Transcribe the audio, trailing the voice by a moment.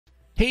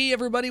Hey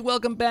everybody,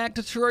 welcome back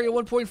to Terraria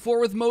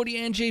 1.4 with Modi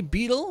and Jay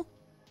Beetle.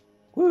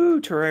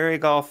 Woo,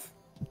 Terraria-golf.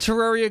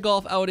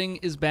 Terraria-golf outing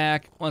is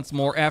back once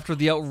more after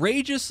the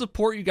outrageous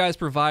support you guys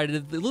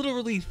provided.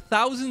 Literally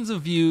thousands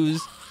of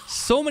views,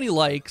 so many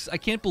likes. I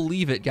can't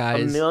believe it,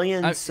 guys. 1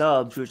 million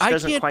subs, which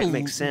doesn't quite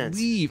make sense.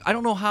 I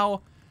don't know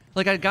how,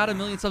 like, I got 1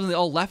 million subs and they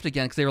all left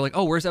again because they were like,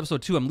 oh, where's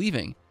episode 2? I'm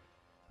leaving.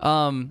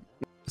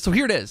 So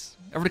here it is.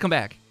 Everybody come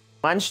back.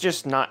 Mine's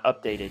just not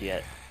updated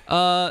yet.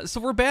 So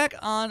we're back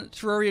on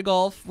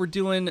Terraria-golf. We're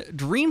doing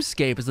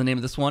Dreamscape is the name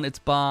of this one. It's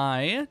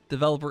by,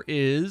 developer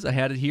is, I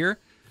had it here,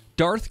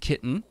 Darth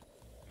Kitten.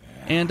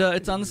 And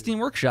it's on the Steam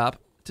Workshop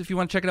if you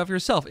want to check it out for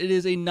yourself. It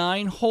is a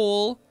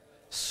 9-hole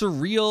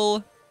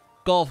surreal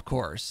golf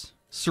course.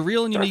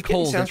 Surreal and unique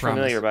holes, I promise. Sounds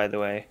familiar, by the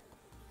way.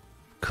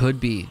 Could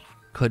be.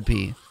 Could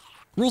be.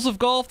 Rules of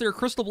golf, there are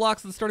crystal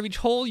blocks at the start of each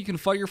hole. You can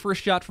fire your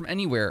first shot from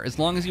anywhere, as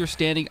long as you're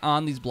standing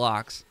on these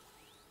blocks.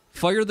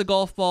 Fire the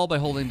golf ball by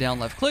holding down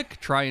left click.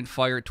 Try and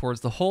fire it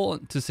towards the hole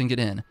to sink it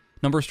in.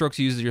 Number of strokes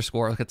used is your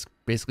score. That's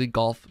basically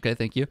golf. Okay,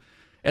 thank you.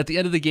 At the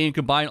end of the game,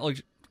 combine all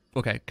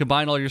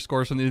your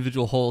scores from the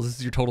individual holes. This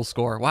is your total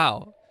score.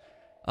 Wow.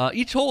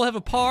 Each hole will have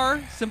a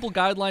par, simple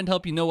guideline to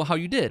help you know how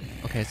you did.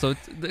 Okay, so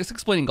it's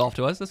explaining golf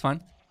to us. That's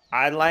fine.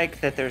 I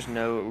like that there's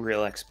no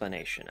real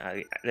explanation.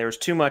 There was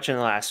too much in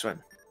the last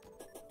one.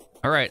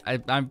 All right,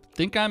 I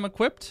think I'm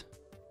equipped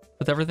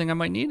with everything I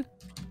might need.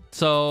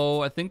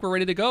 So I think we're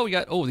ready to go. We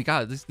got, oh,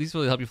 God, these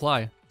really help you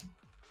fly.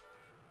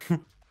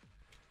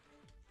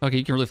 Okay,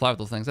 you can really fly with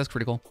those things. That's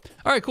pretty cool.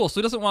 All right, cool. So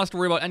he doesn't want us to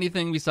worry about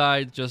anything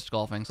besides just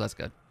golfing, so that's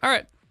good. All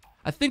right,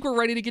 I think we're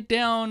ready to get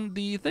down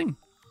the thing.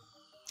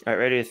 All right,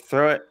 ready to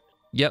throw it?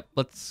 Yep,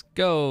 let's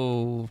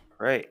go.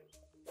 Right.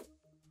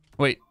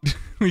 Wait,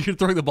 you're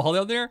throwing the ball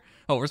down there?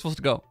 Oh, we're supposed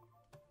to go.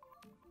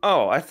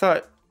 Oh, I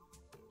thought...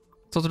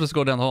 Supposed to just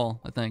go down the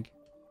hole, I think.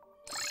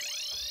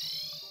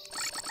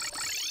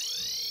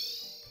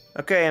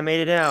 Okay, I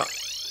made it out.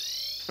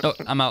 Oh,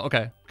 I'm out.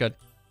 Okay, good.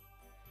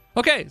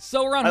 Okay,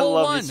 so we're on hole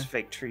 1. I love these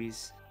fake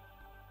trees.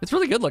 It's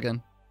really good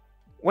looking.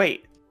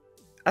 Wait,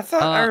 I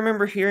thought I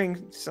remember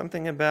hearing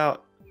something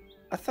about...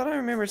 I thought I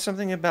remembered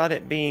something about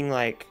it being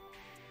like,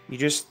 you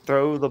just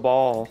throw the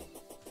ball.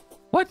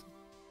 What?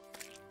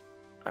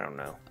 I don't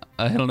know.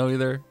 I don't know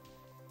either.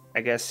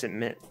 I guess it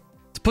meant...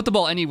 To put the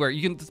ball anywhere.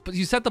 You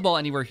set the ball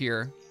anywhere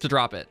here to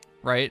drop it,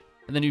 right?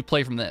 And then you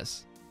play from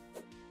this.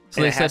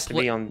 So it has to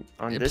be on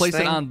this place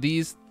thing? It on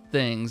these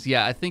things.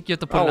 Yeah, I think you have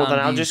to put it on well, then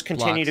I'll these just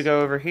continue blocks. to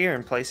go over here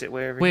and place it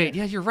wherever. Wait,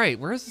 yeah, you're right.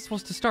 Where is this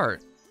supposed to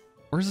start?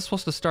 Where is this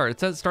supposed to start? It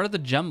says start at the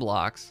gem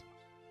blocks.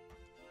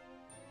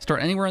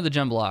 Start anywhere in the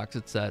gem blocks,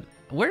 it said.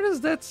 Where is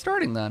that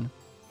starting then?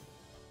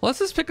 Well, let's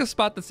just pick a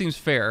spot that seems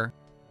fair.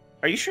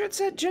 Are you sure it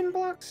said gem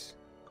blocks?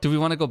 Do we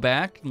want to go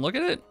back and look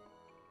at it?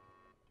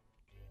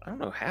 I don't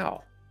know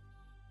how.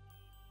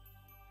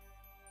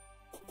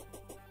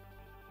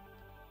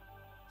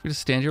 If we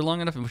just stand here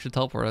long enough and we should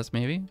teleport us,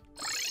 maybe?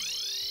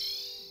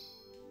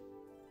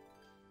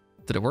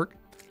 Did it work?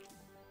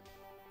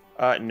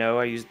 No,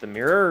 I used the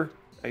mirror.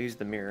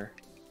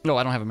 No,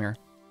 I don't have a mirror.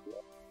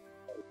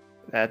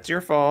 That's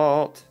your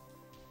fault.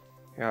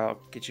 Here,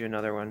 I'll get you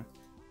another one.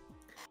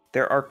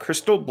 There are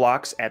crystal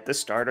blocks at the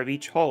start of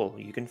each hole.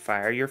 You can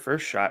fire your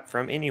first shot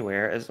from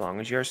anywhere as long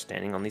as you're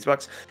standing on these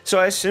blocks. So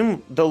I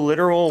assume the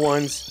literal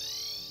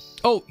ones...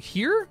 Oh,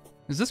 here?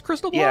 Is this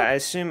crystal block? Yeah, I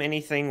assume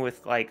anything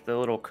with like the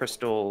little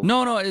crystal...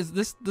 No, is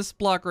this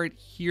block right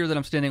here that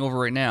I'm standing over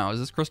right now, is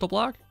this crystal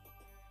block?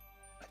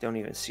 I don't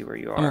even see where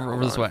you are. I'm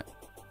over this way.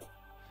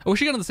 Oh, we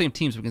should get on the same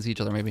team so we can see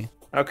each other maybe.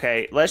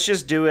 Okay, let's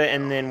just do it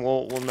and then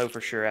we'll know for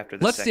sure after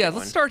the second one.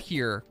 Let's start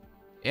here.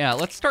 Yeah,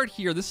 let's start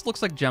here. This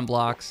looks like gem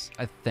blocks,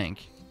 I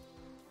think.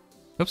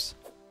 Oops.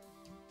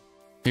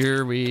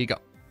 Here we go.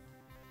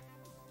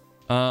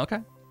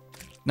 Okay.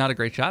 Not a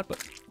great shot,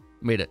 but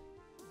made it.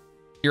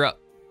 You're up.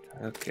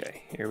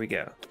 Okay, here we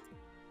go.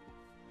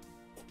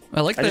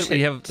 I like that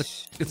we have...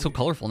 It's so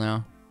colorful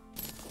now.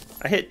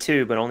 I hit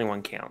 2, but only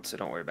 1 counts, so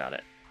don't worry about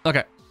it.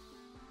 Okay.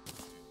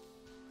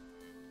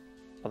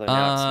 Although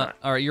now it's not.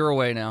 All right, you're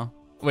away now.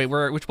 Wait,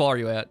 which ball are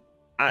you at?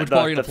 Which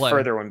ball are you going to play? The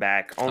further one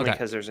back, only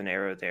because there's an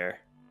arrow there.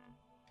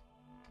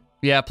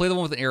 Yeah, play the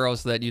one with the arrow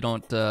so that you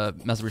don't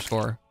mess up your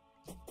score.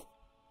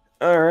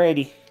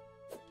 Alrighty.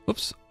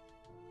 Whoops.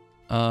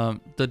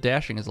 The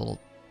dashing is a little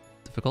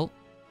difficult.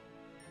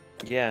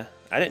 Yeah,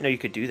 I didn't know you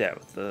could do that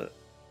with the...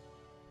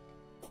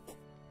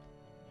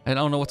 I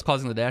don't know what's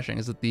causing the dashing.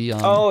 Is it the...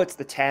 Oh, it's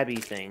the tabby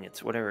thing.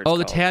 It's whatever it's called. Oh,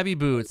 the tabby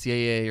boots. Yeah,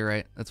 you're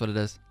right. That's what it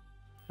is.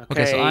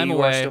 Okay, so I'm you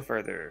away. are still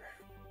further.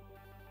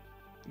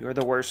 You're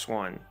the worst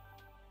one.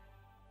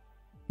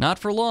 Not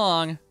for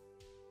long.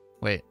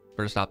 Wait,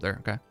 better stop there.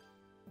 Okay.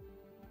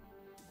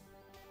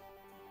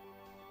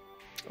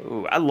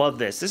 Ooh, I love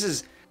this. This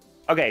is...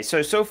 Okay,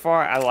 so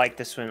far, I like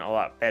this one a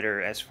lot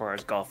better as far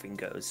as golfing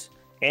goes.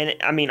 And,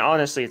 I mean,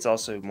 honestly, it's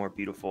also more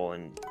beautiful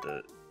and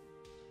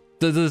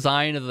the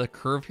design of the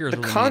curve here is the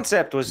really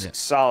concept was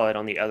solid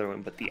on the other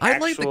one, but I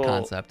like the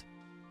concept.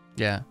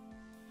 Yeah.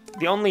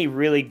 The only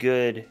really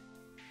good...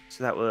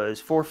 So that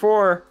was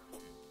 4-4.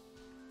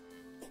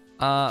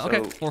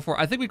 Okay, So- 4-4.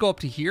 I think we go up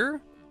to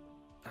here.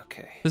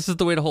 Okay. This is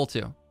the way to hole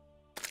 2.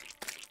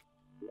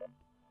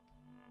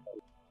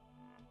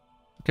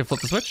 Okay,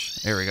 flip the switch.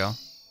 There we go.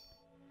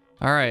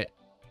 All right.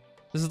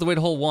 This is the way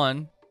to hole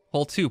 1.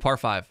 Hole 2, par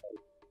 5.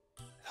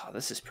 Oh,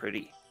 this is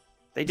pretty.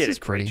 They This did is a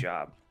great pretty.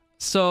 job.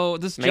 So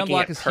this gem Making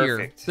block it is here.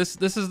 perfect.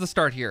 This is the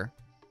start here,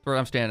 where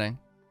I'm standing.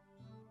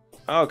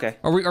 Oh, okay.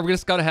 Are we gonna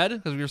scout ahead?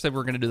 Because we were saying we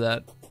were gonna do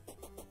that.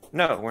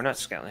 No, we're not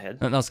scouting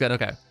ahead. No, scout.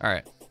 Okay. All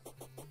right.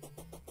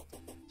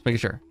 Just making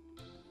sure.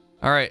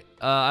 All right.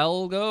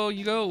 I'll go.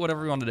 You go.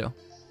 Whatever you want to do.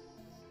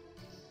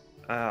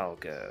 I'll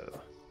go.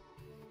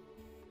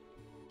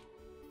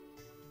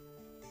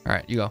 All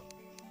right. You go.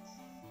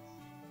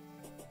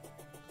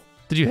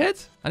 Did you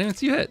hit? I didn't even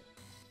see you hit.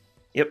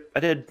 Yep, I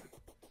did.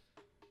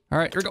 All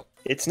right. Here we go.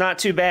 It's not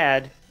too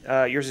bad.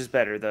 Yours is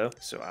better though,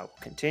 so I will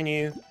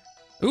continue.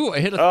 Ooh, I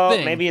hit a Oh,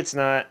 thing. maybe it's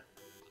not.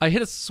 I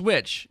hit a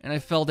switch and I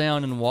fell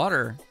down in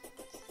water.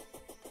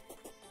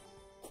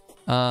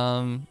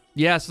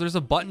 Yeah, so there's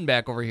a button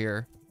back over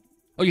here.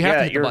 Oh, you have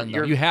to hit the button,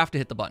 though. You have to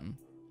hit the button.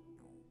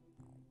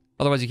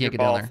 Otherwise, you can't Your get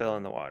down ball there. fell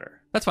in the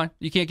water. That's fine.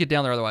 You can't get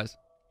down there otherwise.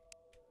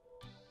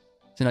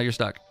 So now you're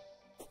stuck.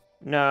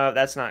 No,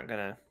 that's not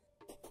gonna.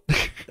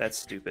 That's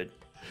stupid.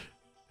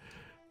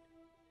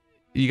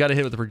 You got to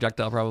hit with the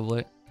projectile,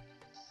 probably.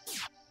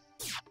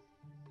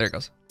 There it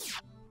goes.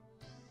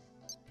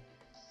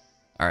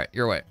 All right,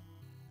 your way.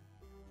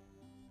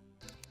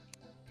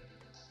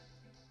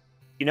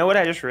 You know what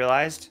I just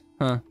realized?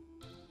 Huh.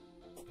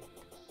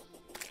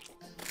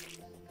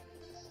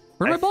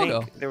 Where'd my ball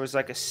go? There was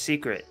like a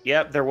secret.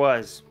 Yep, there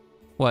was.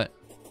 What?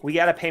 We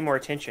gotta pay more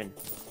attention.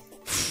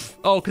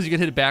 Oh, because you can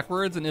hit it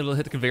backwards and it'll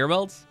hit the conveyor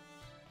belts?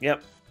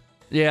 Yep.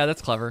 Yeah,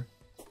 that's clever.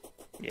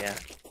 Yeah.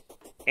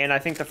 And I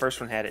think the first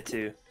one had it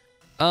too.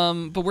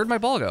 But where'd my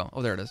ball go?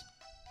 Oh, there it is.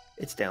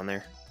 It's down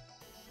there.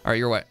 All right,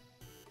 your way.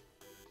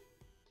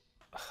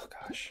 Oh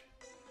gosh.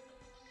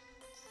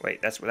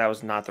 Wait, that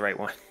was not the right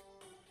one.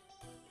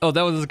 Oh,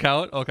 that was his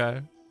count?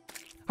 Okay.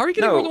 How are you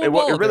getting more than No, one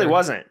ball it up really there?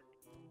 wasn't.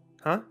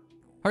 Huh?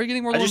 How are you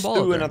getting more I than one just ball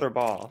threw up there? another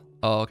ball.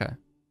 Oh, okay.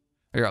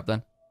 You're up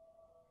then.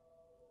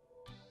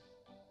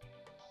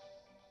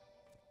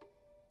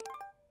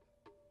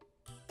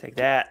 Take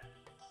that.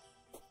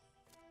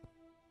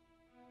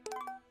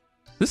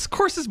 This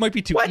courses might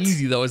be too What?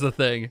 easy, though, is the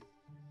thing. Who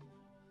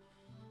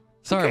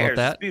Sorry about cares?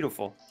 that. It's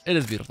beautiful. It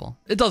is beautiful.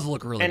 It does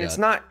look really And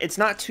good. it's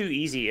not too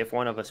easy if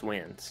one of us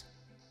wins.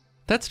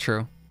 That's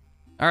true.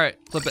 All right,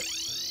 flip it.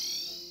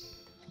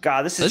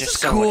 God, this is This just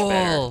is so much cool.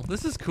 better.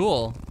 This is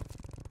cool.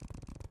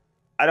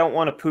 I don't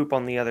want to poop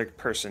on the other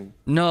person.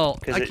 No,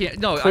 Because I it can't.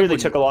 No, I clearly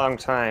wouldn't. took a long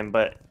time,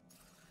 but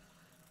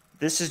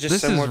this is just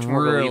This so is much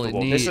more really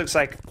believable. This neat. looks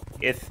like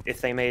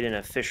if they made an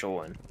official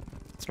one.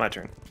 It's my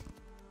turn.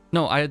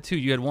 No, I had 2.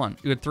 You had 1.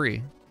 You had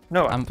 3.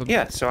 No, I'm-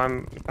 yeah, so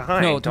I'm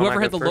behind. No, Don't I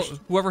whoever had go the first?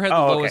 whoever had the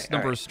Oh, okay, lowest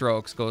number alright. of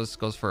strokes goes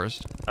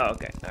first. Oh,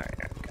 okay. All right,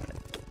 got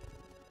it.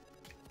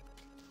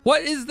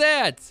 What is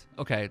that?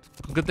 Okay,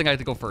 good thing I had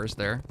to go first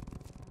there.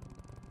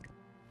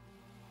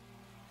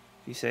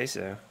 If you say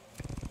so.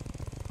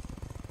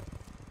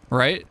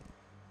 Right?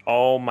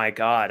 Oh my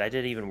God, I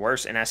did even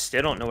worse, and I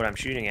still don't know what I'm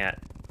shooting at.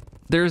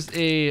 There's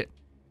a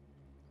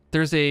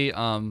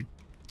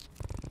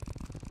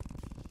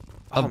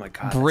Oh my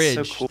God, bridge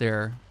that's so cool.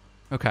 there.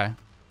 Okay,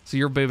 so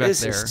you're way back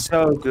This there. is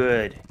so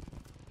good.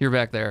 You're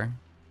back there.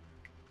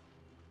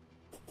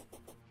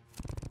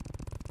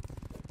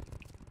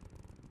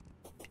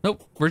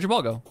 Nope. Where'd your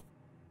ball go?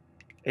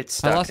 It's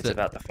stuck. lost It's it.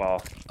 about to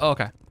fall. Oh,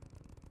 okay.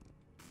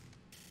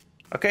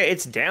 Okay,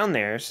 it's down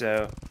there,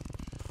 so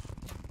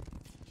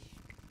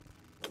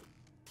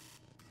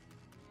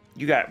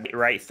you got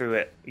right through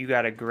it. You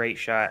got a great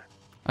shot.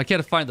 I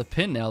can't find the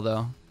pin now,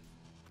 though.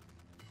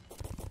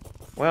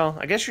 Well,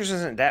 I guess yours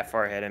isn't that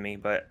far ahead of me,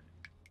 but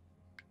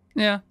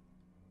Yeah.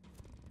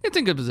 It's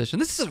in good position.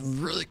 This is a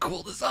really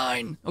cool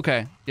design.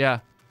 Okay, yeah.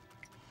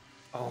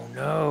 oh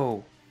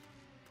no.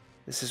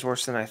 This is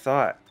worse than I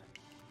thought.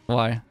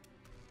 Why?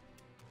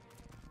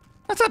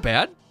 That's not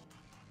bad.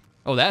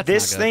 Oh, that's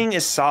This not good. thing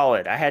is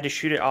solid. I had to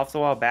shoot it off the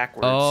wall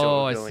backwards. Oh,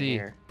 so I it'll go in see.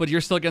 here. But you're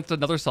still against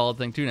another solid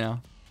thing, too,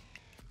 now.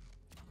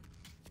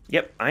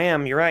 Yep, I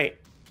am. You're right.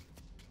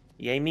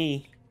 Yay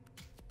me.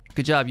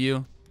 Good job,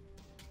 you.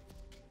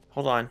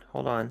 Hold on.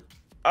 Hold on.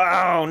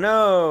 Oh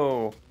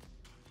no.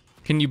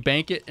 Can you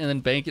bank it and then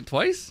bank it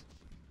twice?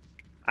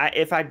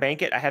 If I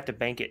bank it, I have to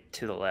bank it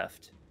to the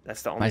left.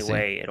 That's the only see.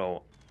 way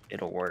it'll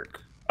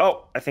work.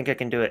 Oh, I think I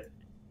can do it.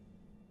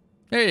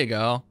 There you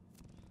go.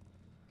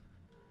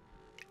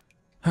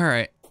 All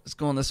right, let's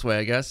go on this way,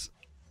 I guess.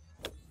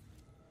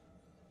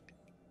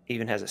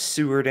 Even has a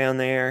sewer down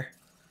there.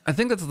 I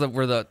think that's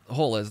where the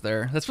hole is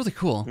there. That's really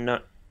cool. No,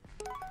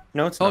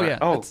 no, it's Oh not. yeah.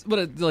 Oh, It's, but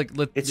it, like,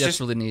 It's that's just-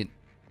 really neat.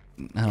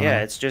 I don't yeah,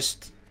 know. it's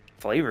just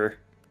flavor.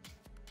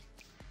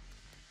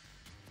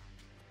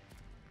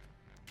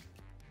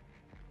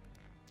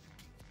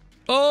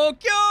 Oh,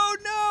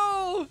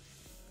 no!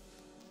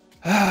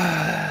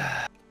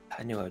 I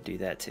knew I would do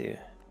that too.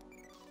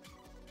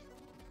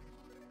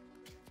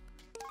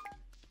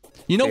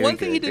 You know, Very one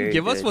thing he good, didn't very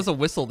give us good. was a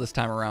whistle this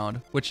time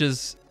around, which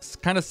is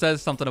kind of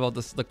says something about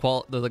this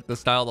the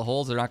style of the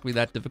holes. They're not gonna be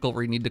that difficult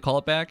where you need to call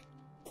it back.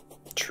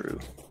 True.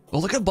 Oh,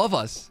 look above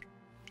us.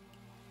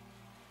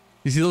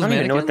 You see those I don't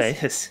even mannequins? know what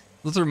that is.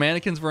 Those are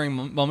mannequins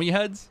wearing mummy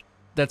heads.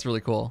 That's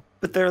really cool.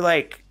 But they're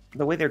like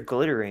the way they're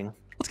glittering.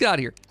 Let's get out of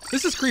here.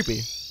 This is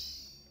creepy.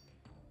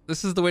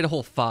 This is the way to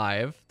hole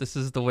 5. This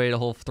is the way to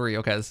hole 3.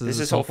 Okay, this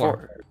is hole hole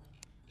 4.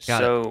 Got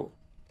so,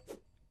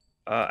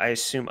 I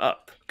assume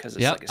up because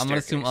it's Yep, like a I'm gonna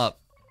assume staircase. up.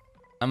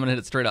 I'm gonna hit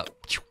it straight up.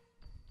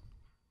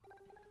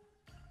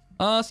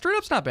 Straight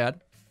up's not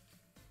bad.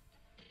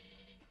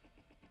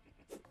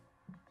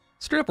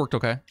 Straight up worked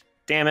okay.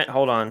 Damn it!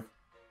 Hold on.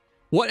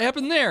 What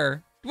happened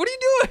there? What are you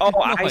doing? Oh,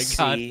 my I God.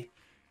 see.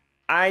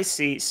 I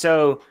see.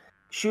 So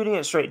shooting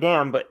it straight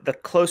down, but the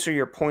closer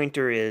your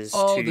pointer is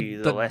to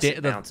the less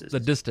it bounces. The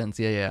distance.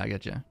 Yeah, I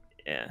get you.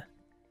 Yeah.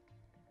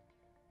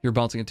 You're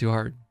bouncing it too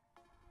hard.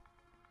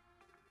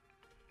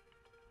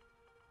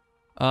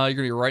 You're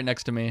gonna be right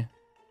next to me.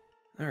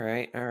 All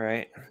right. All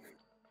right.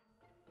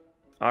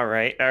 All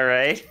right. All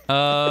right.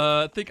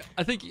 I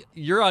think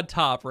you're on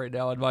top right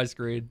now on my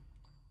screen.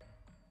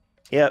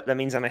 Yep. That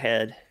means I'm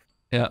ahead.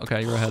 Yeah.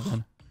 Okay, you're ahead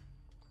then.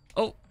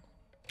 Oh.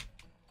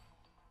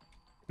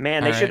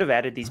 Man, they All should right. have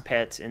added these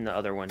pets in the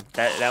other one.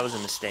 That was a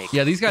mistake.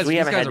 Yeah, these guys. We These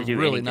haven't guys had are to do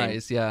really anything.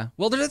 nice. Yeah.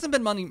 Well, there hasn't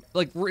been money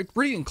like we're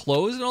pretty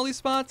enclosed in all these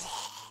spots,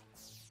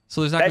 so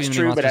there's not That's gonna be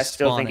true, many but I monsters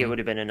still think it spawning. would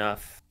have been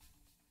enough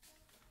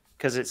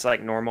because it's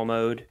like normal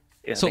mode.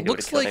 I So think it would've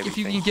looks killed like if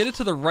you everything. can get it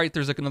to the right,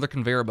 there's like another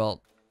conveyor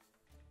belt.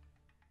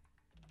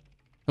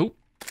 Oh.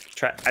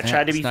 I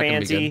tried to it's be not gonna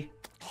be fancy.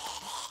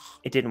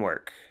 It didn't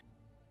work.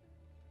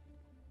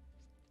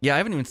 Yeah, I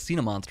haven't even seen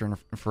a monster in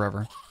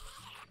forever.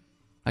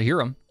 I hear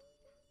him.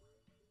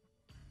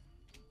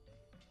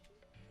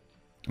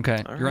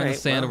 Okay, All you're on the right,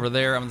 sand well. over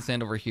there. I'm on the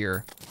sand over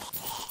here.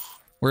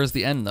 Where's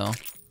the end, though?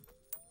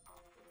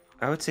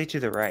 I would say to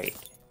the right.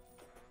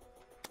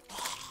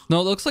 No,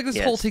 it looks like this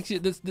hole Yes. takes you.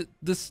 The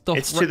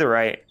It's to the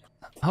right.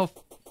 How? This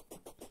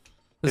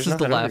There's is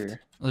the nothing over left.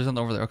 here. Oh, there's nothing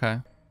over there. Okay.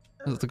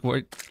 It's like,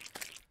 wait.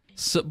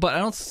 So, but I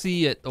don't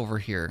see it over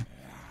here.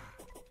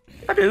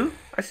 I do.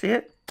 I see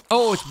it.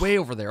 Oh, it's way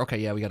over there. Okay,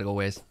 yeah, we gotta go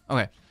ways.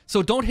 Okay,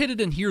 so don't hit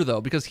it in here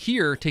though, because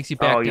here takes you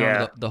back Oh, down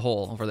yeah. to the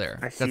hole over there.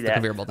 I see That's that. the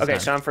conveyor belt. This Okay,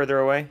 time. so I'm further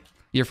away.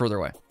 You're further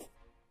away.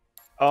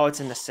 Oh, it's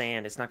in the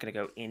sand. It's not going to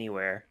go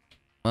anywhere.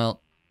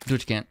 Well, do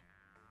what you can.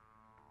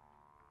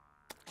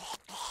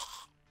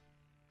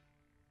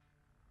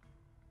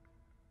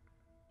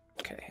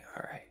 Okay,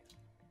 all right.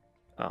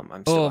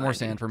 I'm still Oh, more behind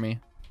sand you. for me.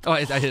 Oh,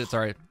 I hit it.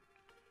 Sorry.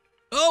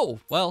 Oh,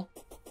 well,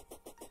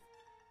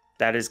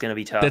 That is going to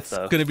be tough, that's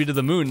though. gonna be to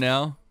the moon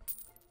now.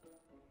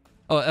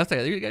 Oh, that's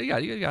okay. You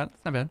got it.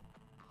 It's not bad.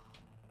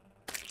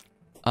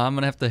 I'm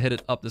gonna have to hit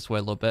it up this way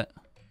a little bit.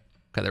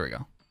 Okay, there we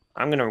go.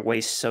 I'm going to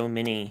waste so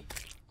many.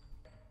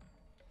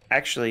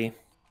 Actually,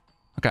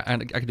 Okay, I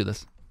can do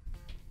this.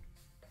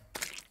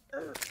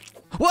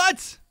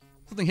 What?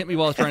 Something hit me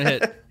while I was trying to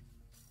hit.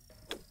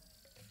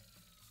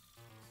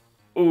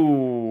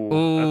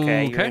 ooh.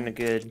 Okay, you're okay. in a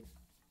good.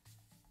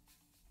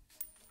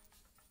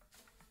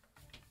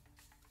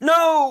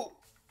 No!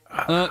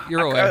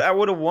 You're away. I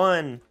would have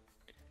won.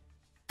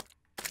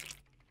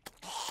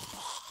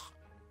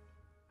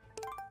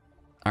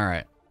 All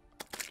right.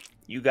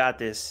 You got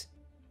this.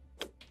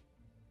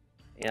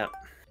 Yep.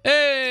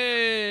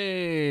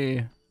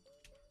 Hey!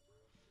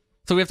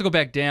 So we have to go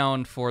back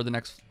down for the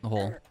next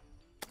hole.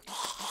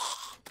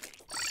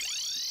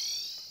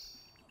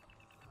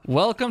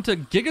 Welcome to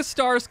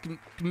Gigastar's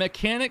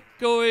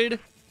Mechanoid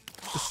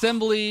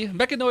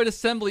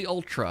Assembly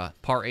Ultra,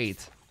 Par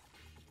 8.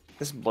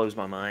 This blows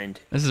my mind.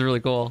 This is really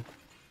cool.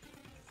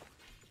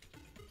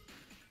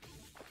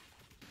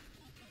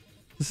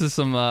 This is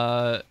some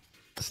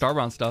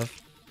Starbound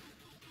stuff.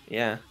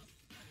 Yeah.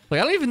 Like,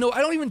 I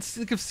don't even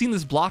think I've seen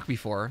this block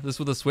before. This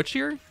with a switch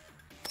here.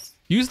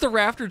 Use the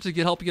rafter to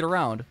help you get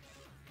around. Do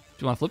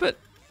you want to flip it?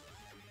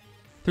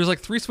 There's like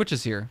 3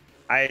 switches here.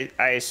 I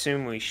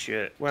assume we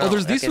should. Well,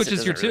 there's I these guess it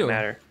switches here doesn't really too.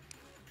 Matter.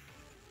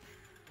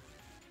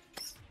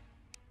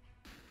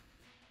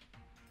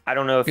 I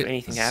don't know if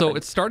anything happened. So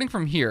it's starting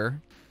from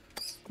here.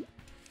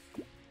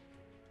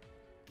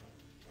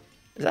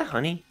 Is that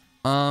honey?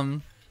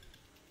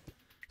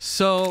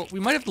 So we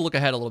might have to look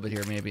ahead a little bit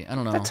here, maybe. I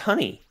don't know. That's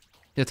honey.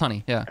 Yeah, it's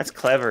honey. Yeah, That's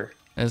clever.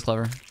 it is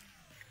clever.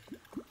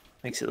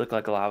 Makes it look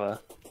like lava.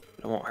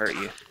 It won't hurt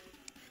you.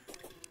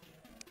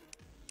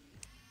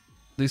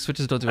 These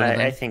switches don't do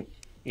anything. I think,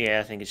 yeah,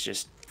 I think it's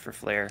just for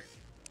flair.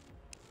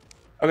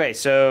 Okay,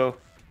 so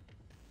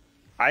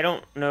I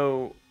don't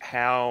know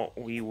how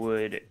we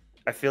would.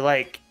 I feel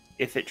like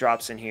if it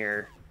drops in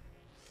here,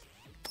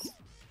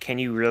 can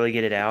you really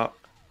get it out?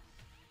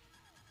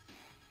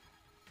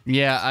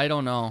 Yeah, I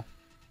don't know.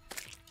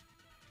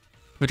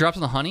 If it drops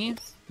in the honey,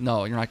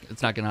 no, you're not.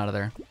 It's not getting out of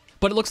there.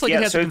 But it looks like Yeah,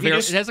 it has so a if you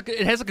conveyor. just-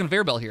 It has a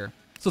conveyor belt here,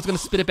 so it's gonna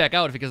spit it back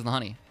out if it gets in the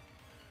honey.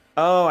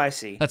 Oh, I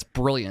see. That's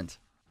brilliant.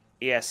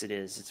 Yes, it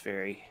is. It's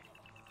very.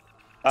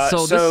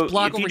 So this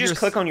block if you over just here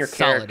click is on your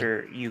solid.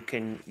 character, you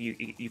can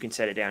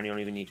set it down. You don't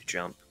even need to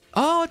jump.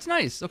 Oh, it's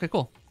nice. Okay,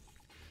 cool.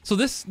 So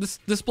this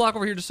block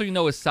over here, just so you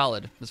know, is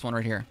solid. This one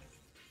right here.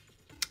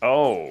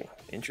 Oh,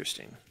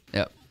 interesting.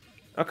 Yep.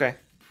 Okay.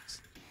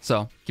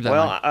 So keep that in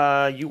mind.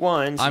 Well, you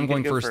won. So I'm you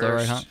going go first though,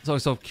 right? Huh?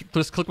 So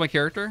just click my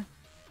character.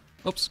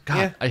 Oops. God,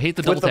 Yeah, I hate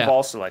the double with the tap.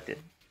 ball selected.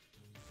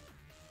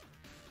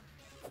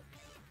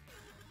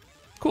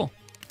 Cool.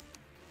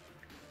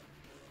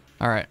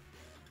 All right.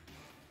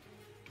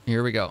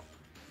 Here we go.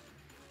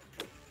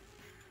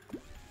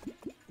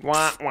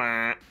 Wah,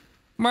 wah.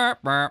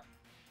 Burp, burp.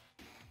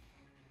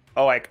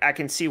 Oh, I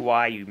can see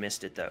why you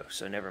missed it though.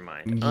 So never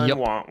mind. Yep.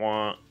 Unwah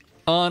wah.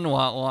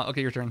 Unwah.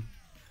 Okay, your turn.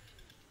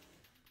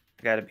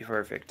 I gotta be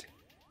perfect.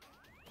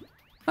 Oh,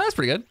 that's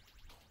pretty good.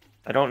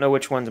 I don't know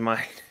which one's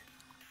mine.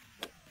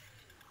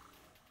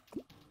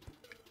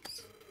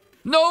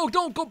 No,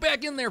 don't go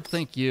back in there.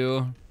 Thank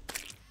you.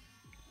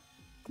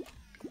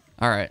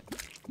 All right.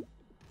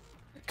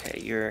 Okay,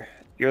 you're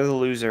the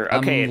loser.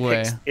 Okay,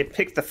 away. it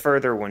picked the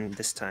further one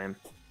this time.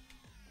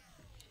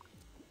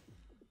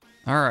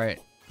 All right.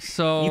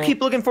 So You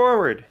keep looking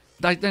forward.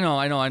 I know.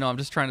 I'm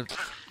just trying to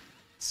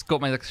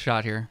scope my next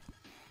shot here.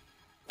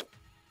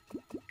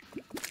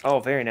 Oh,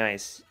 very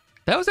nice.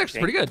 That was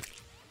actually pretty good.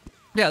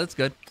 Yeah, that's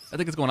good. I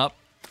think it's going up.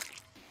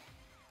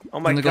 Oh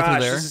my Go through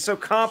gosh, there. this is so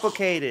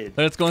complicated.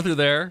 Then it's going through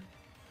there.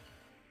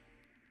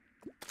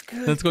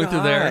 Good Then it's going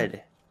through there.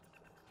 God.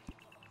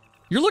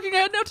 You're looking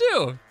at it now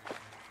too.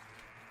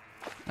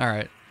 All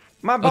right.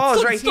 My ball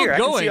is right it's still here. I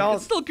going. can see all.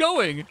 It's still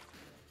going.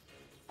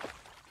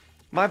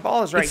 My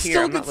ball is right It's here.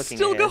 still, I'm not it's looking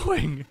still ahead.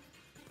 going.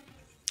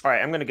 All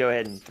right, I'm gonna go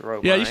ahead and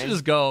throw. Yeah, mine. you should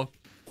just go.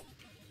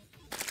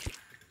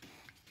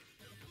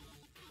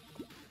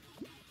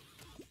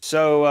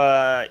 So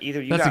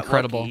either you That's got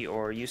incredible. lucky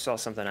or you saw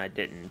something I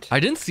didn't. I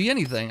didn't see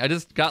anything. I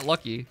just got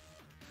lucky.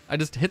 I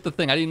just hit the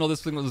thing. I didn't know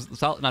this thing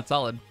was not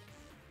solid.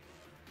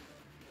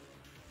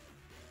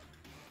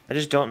 I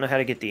just don't know how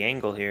to get the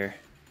angle here.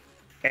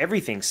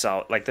 Everything's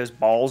solid. Like those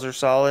balls are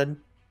solid.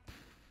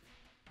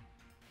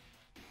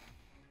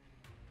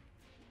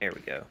 There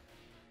we go.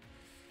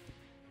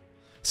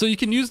 So you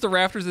can use the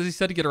rafters, as he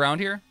said, to get around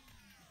here.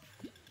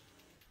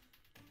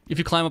 If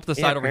you climb up the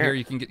side over here,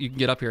 you can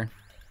get up here.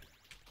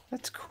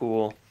 That's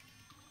cool.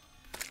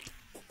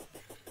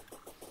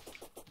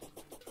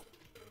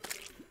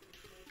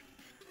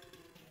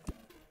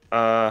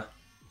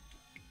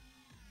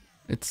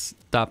 It's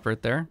stopped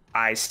right there.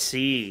 I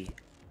see.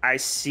 I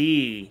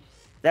see.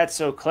 That's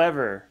so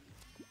clever.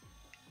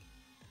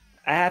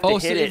 I have to Oh,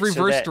 hit so it reverse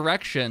so that...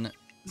 direction.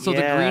 So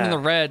the green and the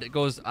red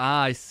goes.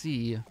 Ah, I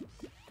see.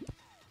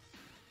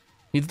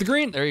 Needs the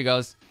green. There he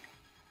goes.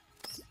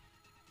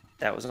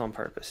 That was on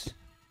purpose.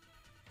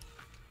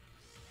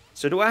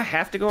 So do I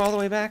have to go all the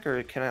way back,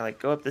 or can I like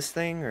go up this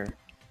thing,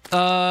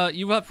 or?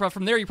 You have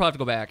from there. You probably have to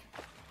go back.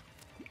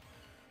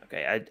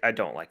 Okay, I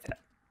don't like that.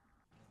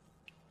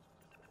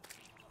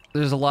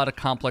 There's a lot of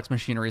complex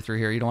machinery through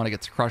here. You don't want to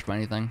get crushed by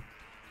anything.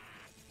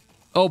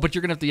 Oh, but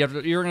you're gonna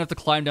have to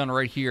climb down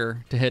right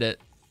here to hit it.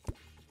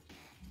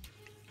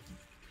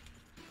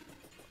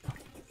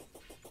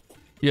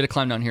 You had to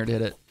climb down here to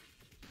hit it.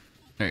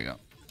 There you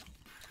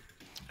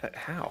go.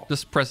 How?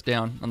 Just press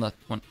down on the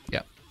one.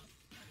 Yeah.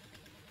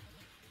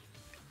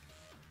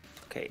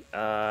 Okay,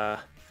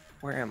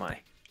 where am I?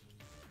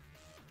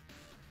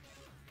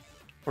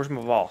 Where's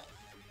my ball?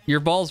 Your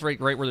ball's right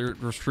where the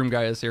restroom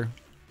guy is here.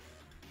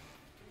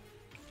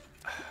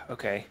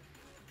 Okay.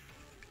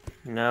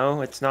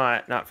 No, it's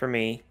not. Not for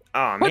me.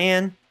 Aw, What?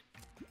 man.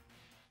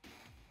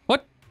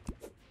 What?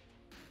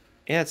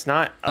 Yeah, it's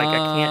not. Like, I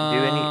can't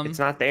do any... It's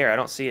not there. I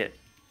don't see it.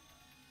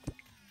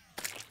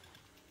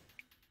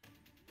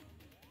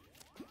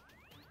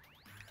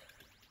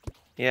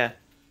 Yeah.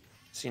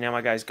 See, now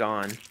my guy's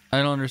gone.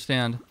 I don't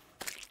understand.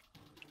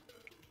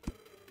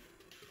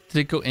 Did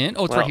it go in?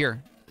 Oh, it's right Well-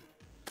 here.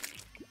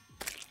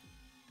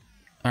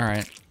 All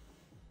right.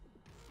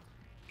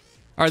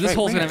 All right, this Wait,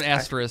 hole's gonna where? have an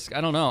asterisk.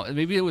 I don't know.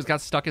 Maybe it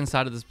got stuck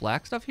inside of this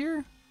black stuff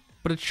here,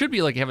 but it should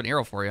be like you have an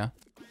arrow for you.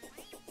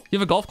 You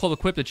have a golf club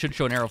equipped. It should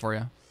show an arrow for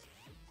you.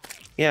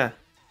 Yeah.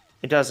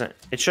 It doesn't.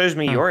 It shows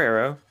me your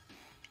arrow.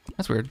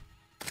 That's weird.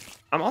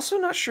 I'm also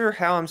not sure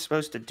how I'm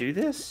supposed to do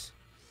this.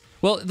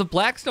 Well, the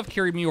black stuff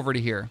carried me over to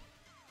here.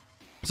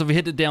 So if we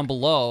hit it down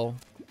below,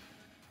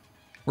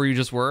 where you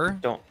just were,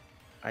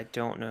 I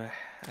don't know.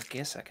 I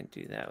guess I can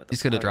do that with the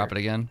he's gonna drop it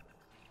again.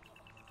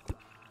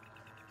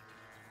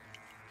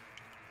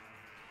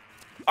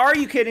 Are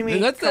you kidding me?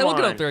 That'll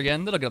get up there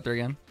again. That'll get up there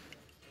again.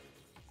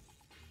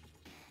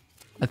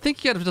 I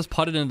think you got to just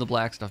put it into the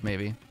black stuff,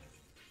 maybe.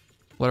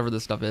 Whatever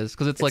this stuff is,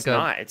 because it's like a. It's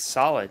not. It's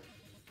solid.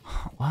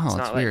 Wow, It's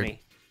that's not weird. letting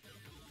me.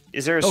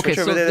 Is there a switch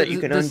over there that you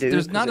can undo?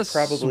 There's not a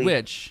probably...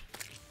 switch.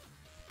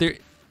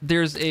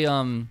 There's a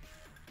Can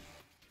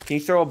you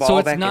throw a ball So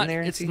it's back not. in there?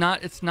 And It's see?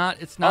 not. It's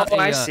not. It's not. Oh, a,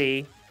 I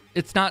see.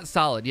 It's not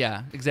solid.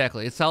 Yeah,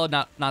 exactly. It's solid,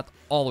 not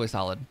all the way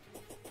solid.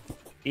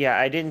 Yeah,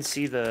 I didn't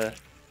see the.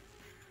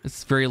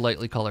 It's very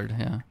lightly colored.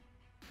 Yeah.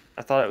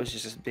 I thought it was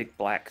just this big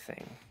black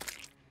thing.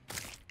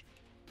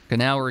 Okay,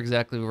 now we're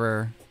exactly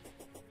where.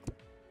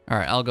 All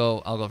right, I'll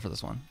go for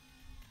this one.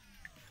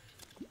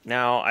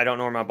 Now I don't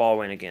know where my ball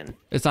went again.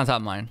 It's on top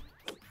of mine.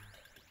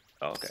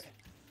 Oh, okay.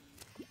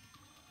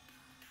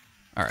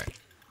 All right.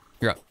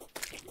 You're up.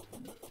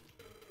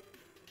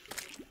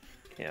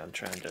 Yeah, I'm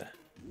trying to.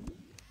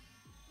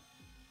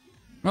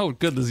 Oh,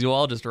 good. The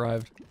zoologist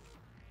arrived.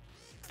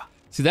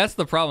 See, that's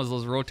the problem, is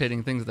those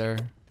rotating things there.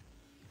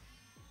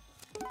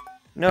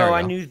 No,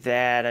 I knew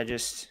that. I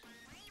just.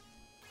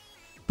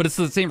 But it's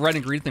the same red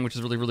and green thing, which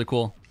is really, really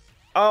cool.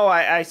 Oh,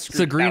 I screwed.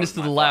 So green is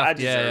to the left. I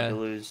deserve to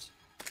lose.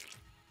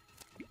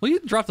 Well, you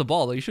dropped the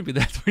ball, though. You should be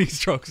that many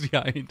strokes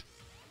behind.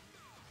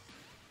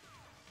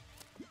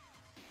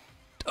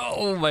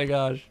 Oh, my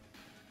gosh.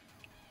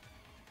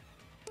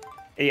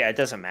 Yeah, it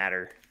doesn't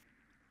matter.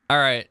 All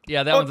right.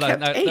 Yeah, that,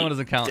 that one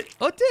doesn't count.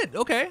 Oh, it did.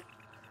 Okay.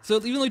 So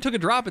even though you took a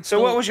drop, it's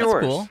still, what was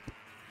yours? Cool.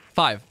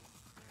 5.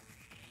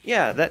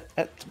 Yeah,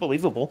 that's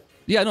believable.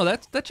 Yeah, no,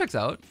 that checks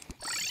out.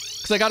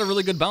 Because I got a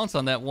really good bounce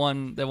on that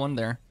one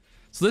there.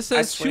 So this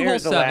says 2 hole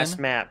 7. The last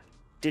map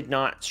did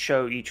not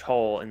show each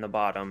hole in the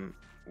bottom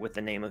with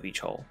the name of each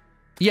hole.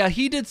 Yeah,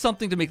 he did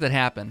something to make that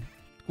happen.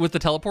 With the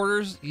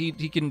teleporters, he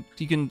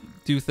can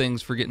do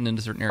things for getting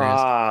into certain areas.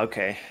 Ah,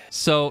 okay.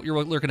 So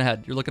you're looking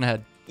ahead. You're looking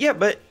ahead. Yeah,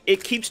 but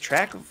it keeps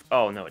track of.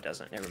 Oh no, it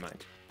doesn't. Never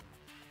mind.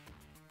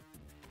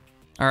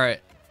 All right.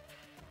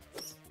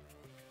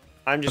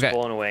 I'm just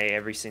blown away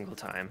every single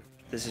time.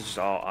 This is just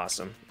all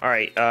awesome. All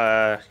right,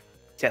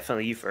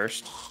 definitely you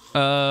first.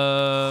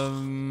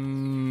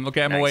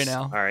 Okay, I'm away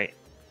now. All right.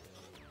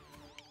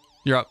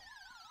 You're up.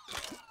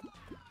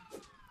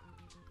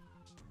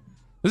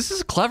 This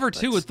is clever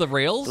too with the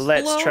rails.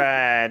 Let's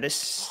try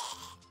this.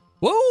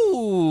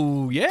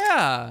 Whoa,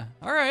 yeah.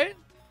 All right.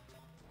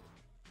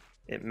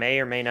 It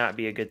may or may not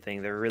be a good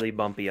thing. They're really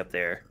bumpy up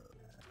there.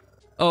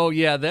 Oh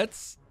yeah,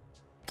 that's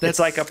it's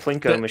like a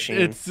Plinko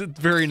machine. It's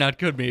very not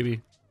good,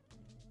 maybe.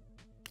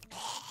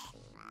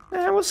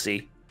 We'll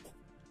see.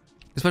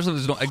 Especially if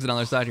there's no exit on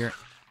the other side here.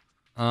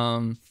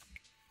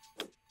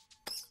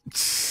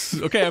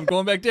 Okay, I'm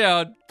going back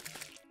down.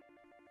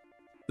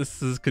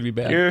 This could be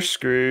bad. You're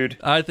screwed.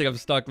 I think I'm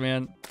stuck,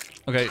 man.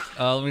 Okay,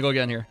 let me go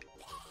again here.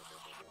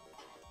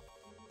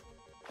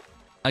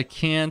 I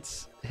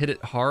can't hit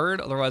it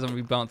hard, otherwise I'm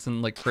gonna be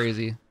bouncing like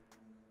crazy.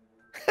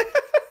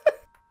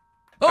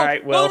 Oh, all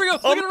right, well, there we go.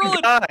 Look at it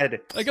rolling. God.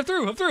 Like I'm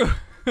through.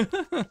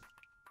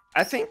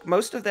 I think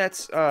most of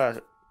that's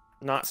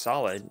not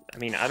solid. I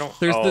mean, I don't.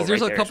 There's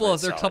right a couple of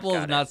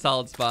solid. not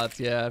solid spots.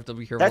 Yeah, I have to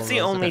be careful. That's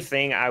the only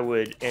thing I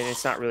would, and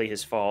it's not really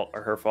his fault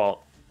or her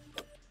fault.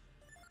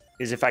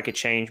 Is if I could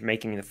change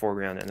making the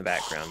foreground and the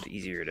background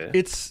easier to.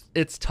 It's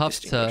tough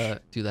to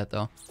do that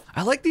though.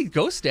 I like these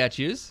ghost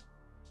statues.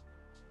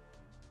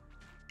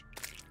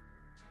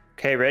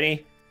 Okay,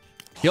 ready?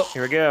 Yep.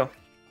 Here we go.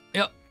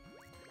 Yep.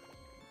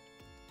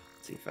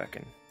 Let's see if I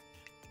can.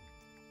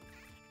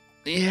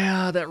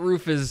 Yeah, that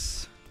roof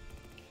is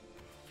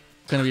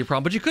gonna be a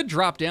problem. But you could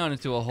drop down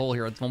into a hole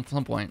here at some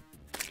point.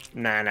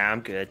 Nah,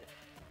 I'm good.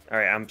 All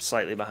right, I'm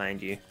slightly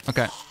behind you.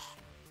 Okay.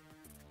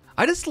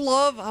 I just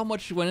love how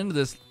much went into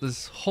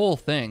this whole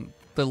thing.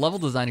 The level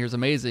design here is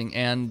amazing,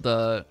 and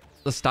the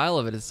style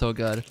of it is so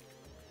good.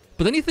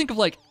 But then you think of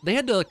like they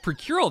had to like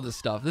procure all this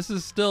stuff. This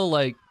is still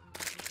like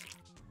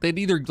they'd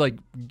either like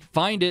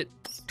find it,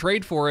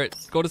 trade for it,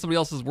 go to somebody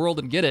else's world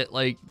and get it.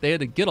 Like they had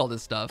to get all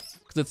this stuff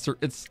because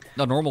it's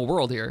a normal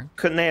world here.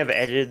 Couldn't they have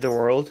edited the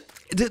world?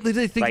 Did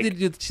they think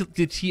like,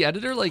 did he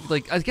editor?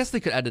 Like I guess they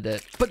could edit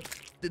it, but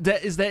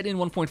is that in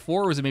 1.4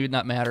 or does it maybe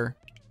not matter?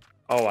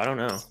 Oh, I don't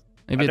know.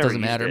 Maybe it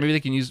doesn't matter. Maybe they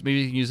can use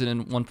it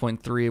in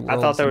 1.3. I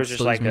thought there was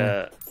just like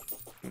a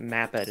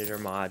map editor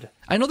mod.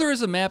 I know there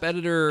is a map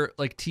editor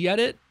like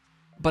T-edit,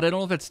 but I don't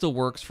know if it still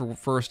works for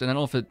first, and I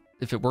don't know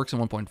if it works in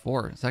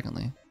 1.4.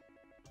 Secondly,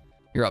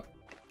 you're up.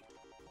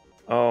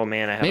 Oh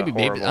man, I have maybe a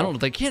horrible... I don't know.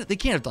 They can't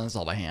have done this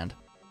all by hand.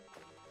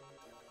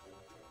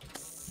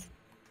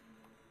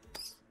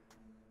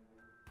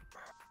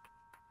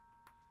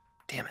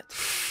 Damn it.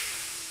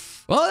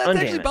 Well, that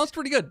actually bounced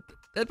pretty good.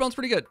 That bounced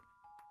pretty good.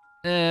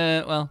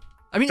 Well,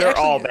 I mean, they're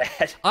actually, all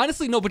bad.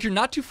 Honestly, no, but you're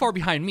not too far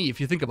behind me if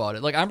you think about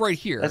it. Like I'm right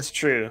here. That's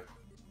true.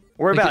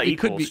 We're about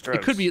equal strokes.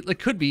 It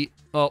could be.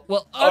 Oh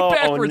well, I'm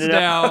backwards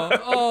now.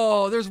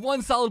 Oh, there's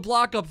one solid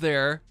block up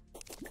there.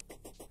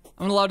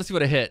 I'm allowed to see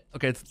what I hit.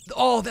 Okay,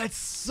 that's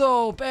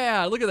so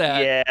bad. Look at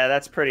that. Yeah,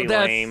 that's pretty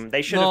lame.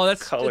 They should have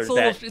colored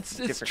that.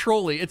 It's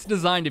trolly. It's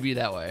designed to be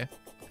that way.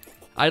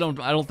 I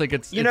don't think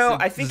it's.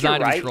 I think you're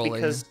right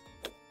because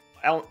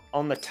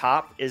on the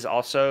top is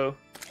also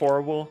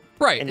horrible.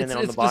 Right. And then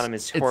on the bottom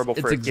is horrible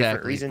for a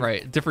different reason.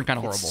 Right. Different kind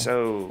of horrible. It's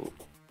so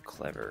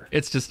clever.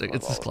 It's just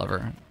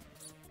clever.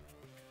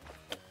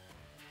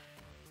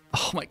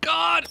 Oh my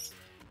god!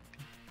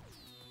 I'm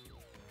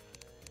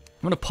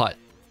gonna putt.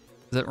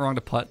 Is it wrong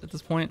to putt at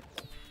this point?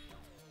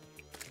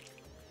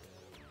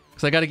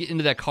 Because I got to get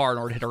into that car in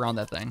order to hit around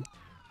that thing.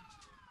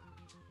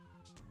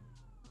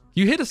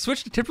 You hit a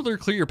switch to temporarily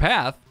clear your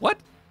path. What?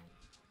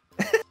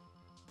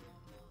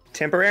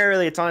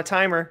 Temporarily, it's on a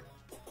timer.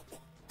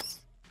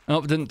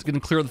 Oh, it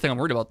didn't clear the thing I'm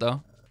worried about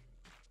though.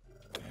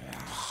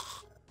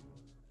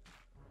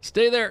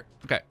 Stay there.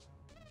 Okay.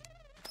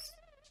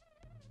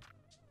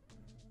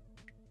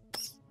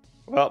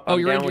 Well, Oh, I'm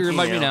you're down with you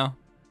reminding me now.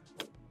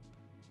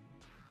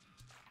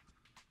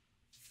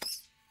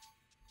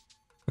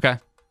 Okay.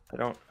 I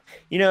don't.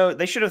 You know,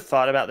 they should have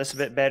thought about this a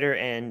bit better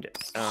and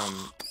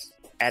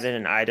added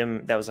an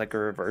item that was like a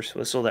reverse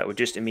whistle that would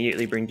just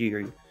immediately bring to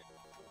your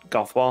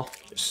golf ball.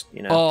 Just,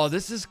 you know. Oh,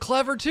 this is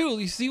clever too.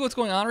 You see what's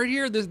going on right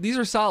here? These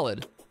are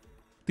solid.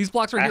 These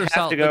blocks right here are I have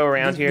solid. to go Like,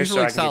 around here these are so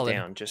like I can solid. get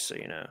down, just so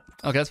you know.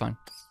 Okay, that's fine.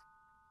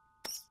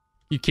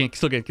 You can't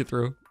still get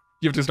through.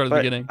 You have to start at the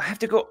But beginning. I have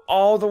to go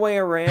all the way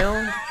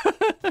around.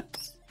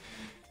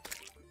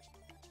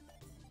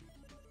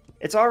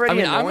 It's already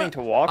annoying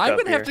to walk I'm up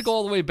gonna here. have to go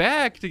all the way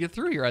back to get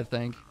through here, I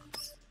think.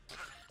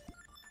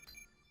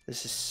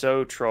 This is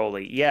so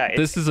trolly. Yeah,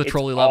 This is a it's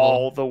trolley level.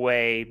 all the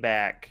way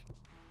back.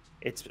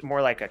 It's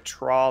more like a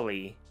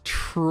trolley.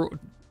 True.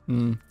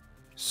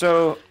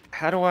 So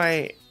how do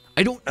I?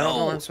 I don't I don't know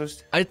what know. I'm supposed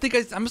to. I think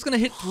I'm just gonna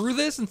hit through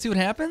this and see what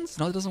happens.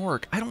 No, it doesn't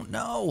work. I don't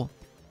know.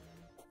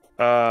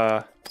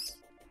 I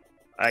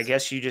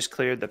guess you just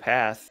cleared the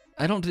path.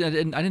 I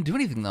didn't do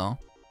anything though.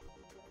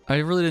 I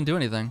really didn't do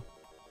anything.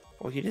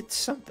 Well, you did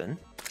something.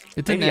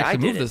 It didn't Maybe I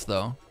actually move did it. this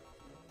though.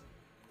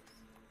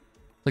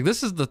 Like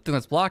this is the thing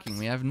that's blocking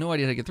me. I have no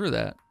idea how to get through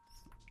that.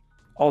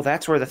 Oh,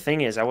 that's where the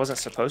thing is. I wasn't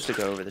supposed to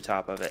go over the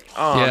top of it.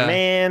 Oh Yeah.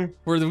 man.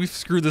 We've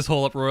screwed this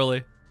hole up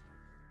royally.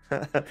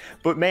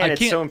 But man,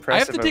 it's so impressive. I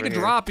have to take a over here.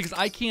 drop because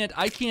I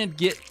can't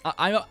get.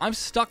 I'm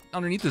stuck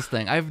underneath this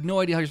thing. I have no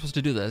idea how you're supposed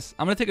to do this.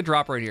 I'm gonna take a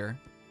drop right here.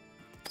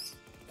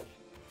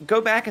 Go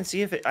back and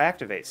see if it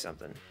activates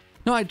something.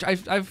 No, I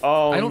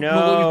Oh, don't know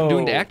what you've been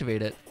doing to no.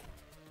 activate it.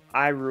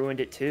 I ruined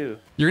it too.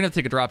 You're gonna have to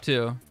take a drop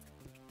too.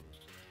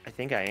 I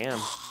think I am.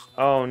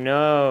 Oh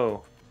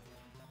no.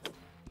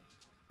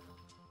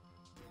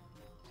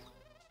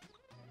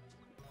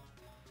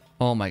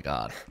 Oh my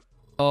god.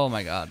 Oh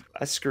my god.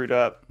 I screwed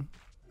up.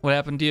 What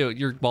happened to you?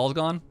 Your ball's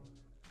gone?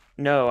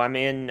 No, I'm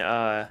in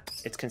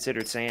it's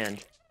considered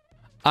sand.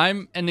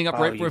 I'm ending up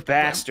Oh, you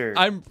bastard.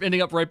 I'm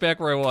ending up right back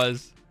where I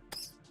was.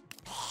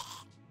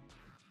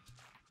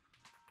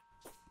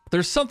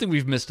 There's something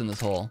we've missed in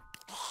this hole.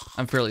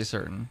 I'm fairly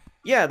certain.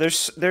 Yeah,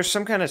 there's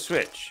some kind of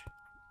switch.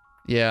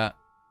 Yeah.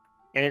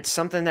 And it's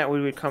something that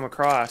we would come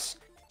across.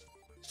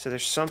 So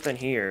there's something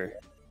here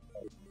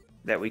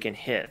that we can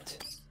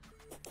hit.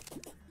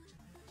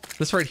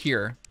 This right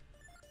here.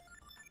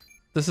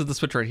 This is the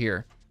switch right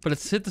here. But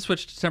it's hit the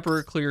switch to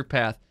temporarily clear your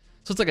path.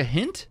 So it's like a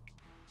hint?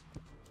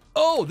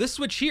 Oh, this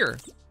switch here.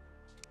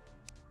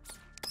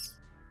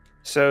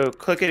 So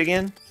click it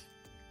again.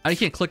 I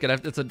can't click it.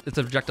 It's a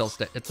projectile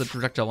it's a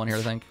projectile one here,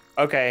 I think.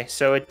 Okay,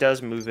 so it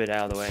does move it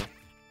out of the way.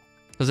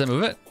 Does it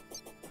move it?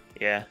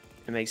 Yeah,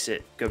 it makes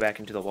it go back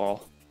into the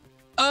wall.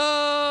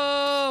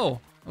 Oh!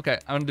 Okay,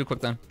 I'm gonna do quick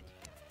then.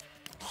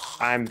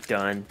 I'm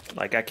done.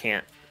 Like I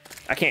can't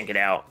get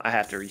out. I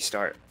have to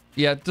restart.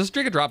 Yeah, just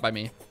drink a drop by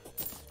me.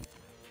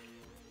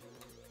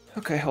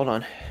 Okay, hold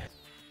on.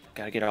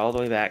 Gotta get all the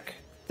way back.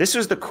 This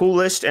was the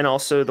coolest and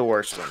also the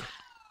worst one.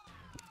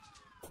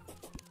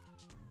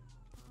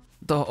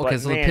 Okay,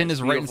 so the man, pin it's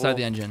is right inside beautiful.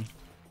 the engine.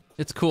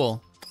 It's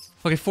cool.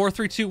 Okay, 4,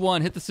 3, 2,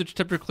 1. Hit the switch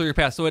to clear your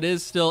path. So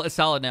it's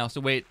solid now. So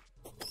wait.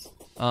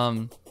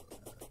 The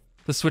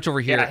switch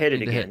over here. Yeah, I hit it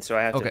need to again, hit. so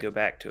I have Okay. to go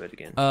back to it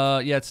again.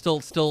 Yeah, it's still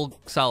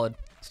solid.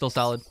 Still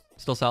solid.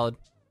 Still solid.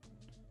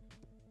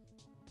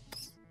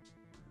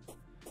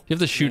 You have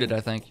to shoot it, I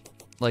think.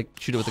 Like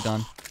shoot it with a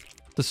gun.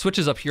 The switch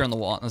is up here on the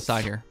wall, on the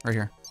side here, right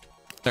here.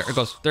 There it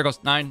goes. There it goes.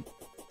 9.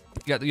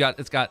 You got.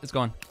 It's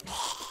going.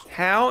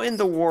 How in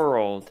the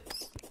world?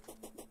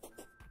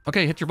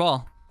 Okay, hit your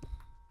ball.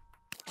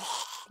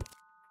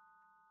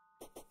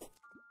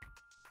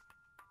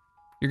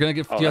 You're gonna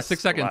get. Oh, you have that's 6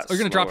 a seconds. lot Oh, you're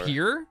gonna drop slower.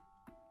 here.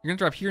 You're gonna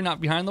drop here, not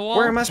behind the wall.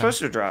 Where am I Okay. supposed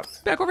to drop?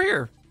 Back over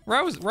here. Where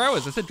I was.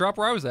 I said drop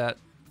where I was at.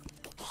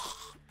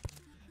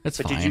 It's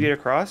But fine. did you get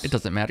across? It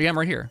doesn't matter. Yeah, I'm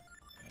right here.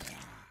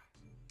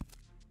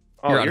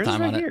 Oh, You're out of yours is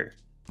time right on it. here.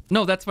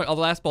 No, that's the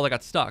last ball that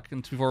got stuck.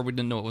 And before we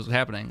didn't know what was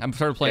happening. I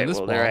started playing Okay, this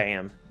well, ball. there I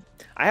am.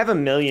 I have a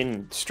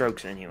million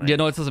strokes anyway. Yeah,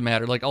 no, it doesn't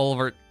matter. Like all of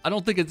our. I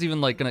don't think it's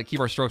even like gonna keep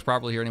our strokes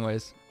properly here,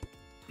 anyways.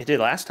 It did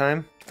last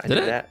time. I Did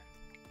did it? that.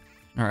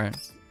 All right.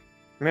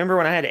 Remember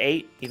when I had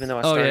 8, even though I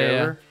Oh, started yeah,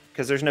 yeah. over?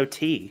 Because there's no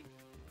T.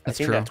 That's I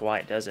think true. that's why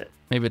it does it.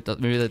 Maybe it does.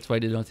 Maybe that's why I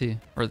did no T,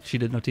 or she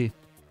did no T.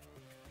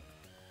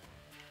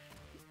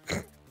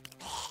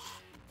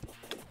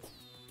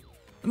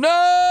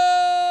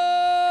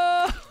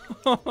 No!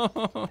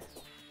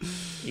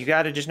 You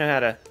gotta just know how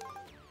to...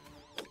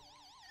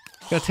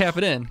 Gotta tap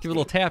it in. Give it a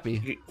little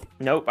tappy.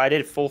 Nope, I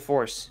did full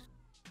force.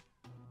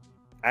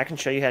 I can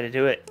show you how to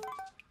do it.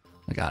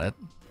 I got it.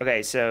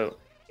 Okay, so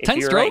if 10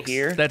 you're strokes? right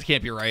here... That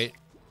can't be right.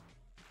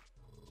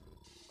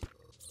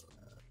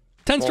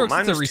 10 Well, strokes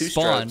mine to was 2 respawn.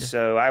 strokes,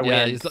 so I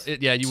yeah, win. you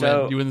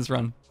So- win. You win this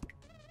run.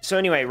 So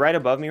anyway, right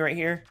above me right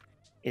here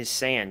is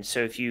sand. So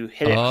if you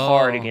hit it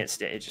hard Oh.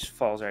 against it, it just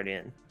falls right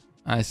in.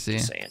 I see.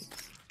 Sand.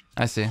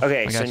 I see.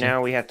 Okay, I so got you.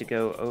 now we have to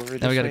go over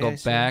this Now we gotta way, I go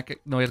assume? back.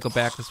 No, we have to go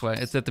back this way.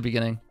 It's at the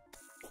beginning.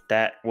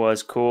 That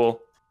was cool.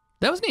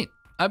 That was neat.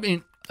 I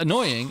mean,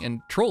 annoying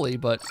and trolly,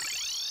 but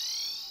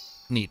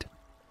neat.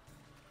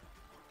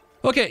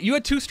 Okay, you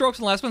had 2 strokes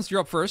in the last one, so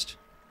you're up first.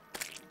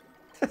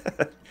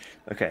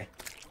 Okay.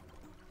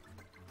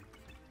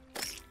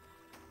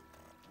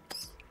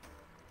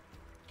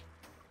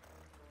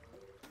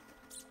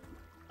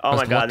 Oh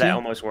my god, that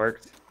almost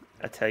worked.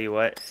 I tell you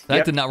what.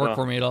 That did not work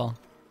for me at all.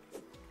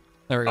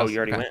 There we go. Oh, you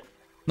already went?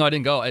 No, I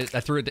didn't go. I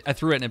threw it. I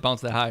threw it and it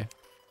bounced that high.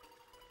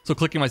 So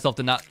clicking myself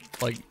did not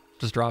like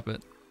just drop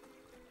it.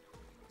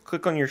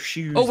 Click on your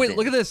shoes. Oh wait,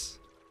 look at this.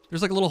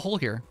 There's like a little hole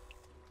here.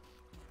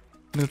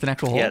 Look at an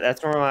actual hole. Yeah,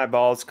 that's where my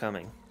ball's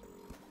coming.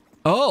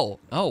 Oh.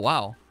 Oh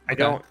wow.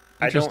 Okay.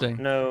 I don't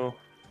know.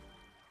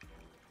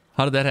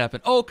 How did that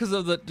happen? Oh, because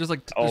of the there's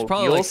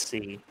probably you'll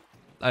see.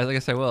 I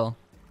guess I will.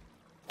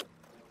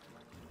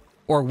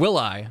 Or will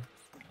I?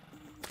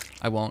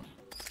 I won't.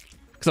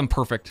 Because I'm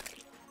perfect.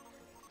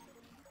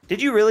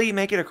 Did you really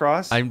make it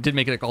across? I did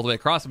make it all the way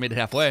across. I made it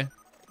halfway.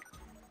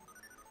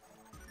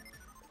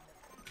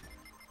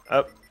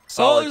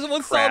 Oh, there's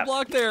one solid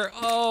block there.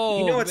 Oh,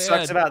 you know what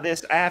sucks about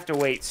this? I have to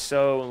wait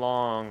so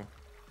long.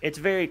 It's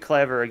very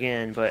clever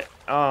again, but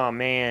oh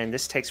man,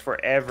 this takes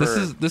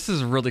forever. This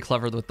is really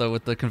clever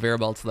with the conveyor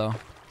belts though.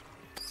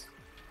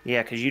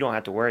 Yeah, because you don't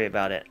have to worry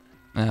about it.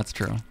 That's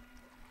true.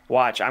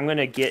 Watch, I'm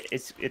gonna get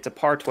it's a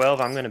par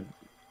 12.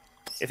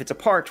 If it's a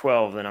par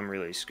 12, then I'm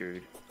really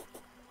screwed.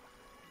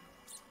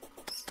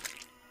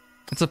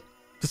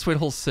 This way to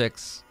hole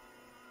 6.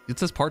 It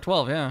says par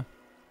 12, yeah.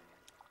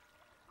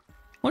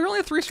 Well, you're only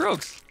at 3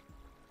 strokes.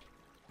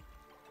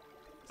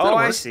 Oh,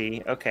 I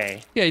see.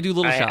 Okay. Yeah, you do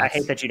little shots. I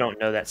hate that you don't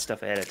know that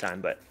stuff ahead of time,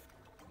 but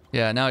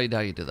yeah, now you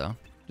do though.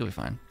 You'll be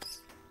fine.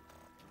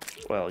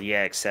 Well,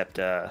 yeah, except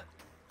I'm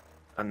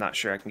not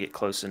sure I can get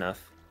close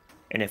enough,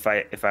 and if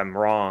I'm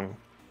wrong.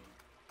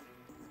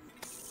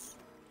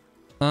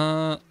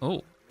 Because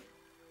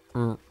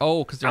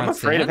I'm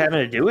afraid of having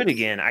to do it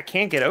again. I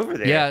can't get over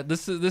there. Yeah,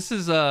 this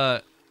is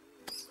okay.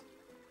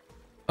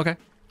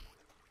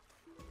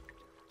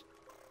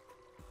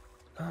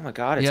 Oh my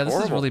god, it's horrible. horrible.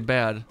 This is really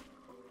bad.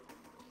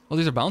 Well,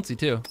 these are bouncy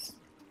too.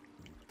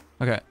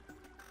 Okay.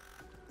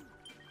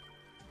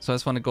 So I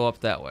just want to go up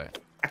that way.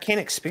 I can't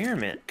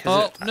experiment.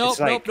 Oh,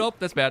 nope.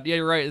 That's bad. Yeah,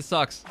 you're right. It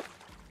sucks.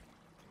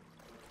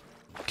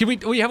 Can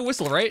we have a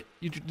whistle, right?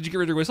 Did you get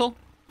rid of your whistle?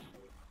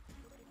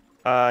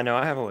 No,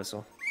 I have a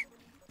whistle.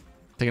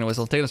 Taking a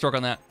whistle. Taking a stroke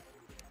on that.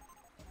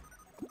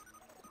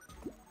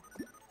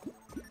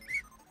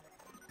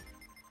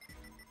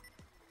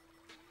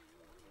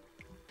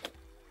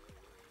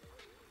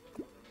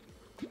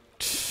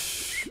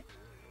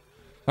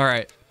 All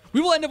right.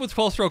 We will end up with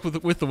 12 stroke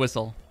with the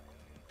whistle.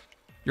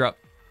 You're up.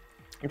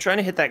 I'm trying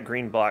to hit that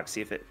green block, see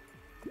if it...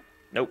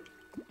 Nope.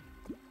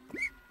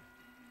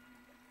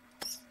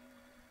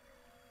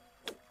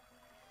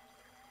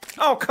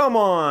 Oh, come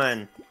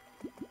on!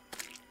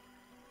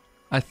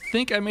 I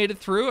think I made it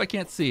through. I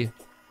can't see.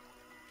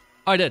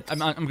 Oh, I did.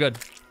 I'm good.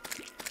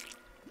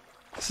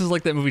 This is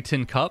like that movie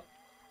Tin Cup.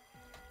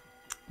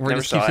 Where it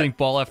just keeps hitting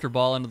ball after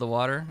ball into the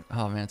water.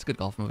 Oh, man. It's a good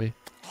golf movie.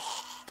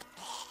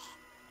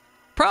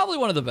 Probably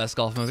one of the best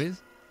golf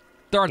movies.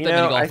 There aren't that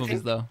many golf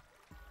movies, though.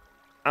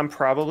 I'm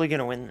probably going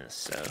to win this,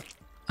 so...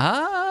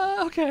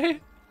 Ah, okay.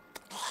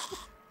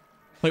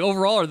 Like,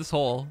 overall or this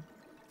hole?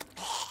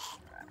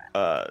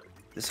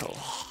 This hole.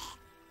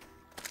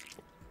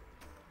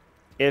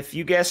 If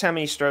you guess how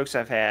many strokes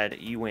I've had,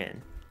 you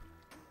win.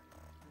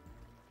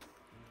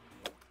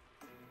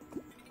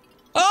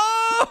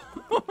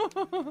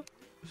 Oh!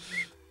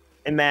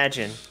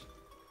 Imagine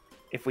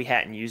if we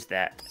hadn't used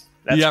that.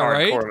 That's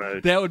hardcore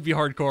mode. That would be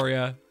hardcore,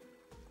 yeah.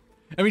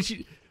 I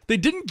mean, they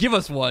didn't give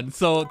us one,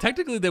 so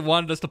technically they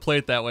wanted us to play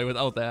it that way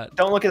without that.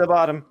 Don't look at the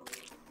bottom.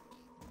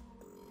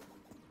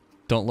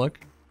 Don't look?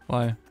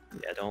 Why?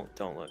 Yeah,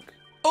 don't look.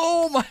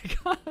 Oh my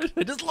god,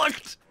 I just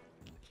looked.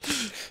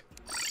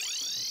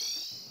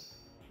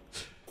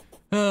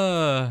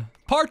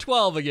 Par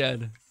 12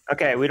 again.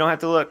 Okay, we don't have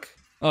to look.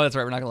 Oh, that's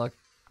right, we're not gonna look.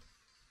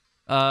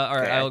 All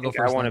right, okay, I'll go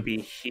first. I want to be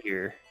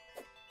here.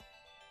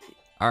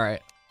 All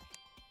right.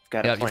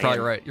 Yeah, you're probably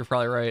right. You're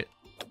probably right.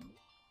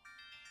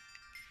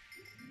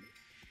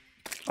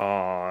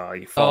 Oh,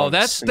 you fall. Oh,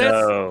 that's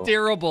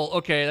terrible.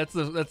 Okay,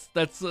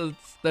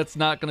 that's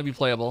not gonna be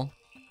playable.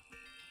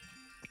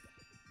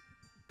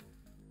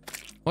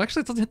 Well,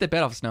 actually, it doesn't hit that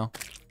bad off snow.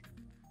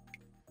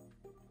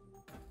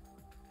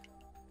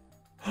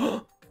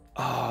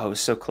 Oh, it was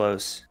so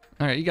close.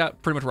 All right, you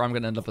got pretty much where I'm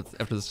gonna end up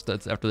after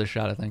this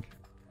shot, I think.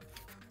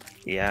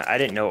 Yeah, I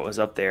didn't know it was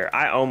up there.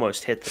 I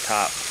almost hit the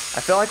top. I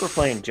feel like we're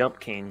playing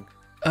Jump King.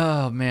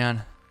 Oh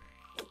man.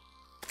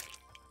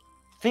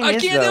 Thing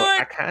is, though,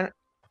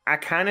 I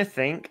kind of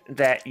think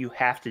that you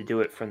have to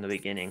do it from the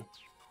beginning.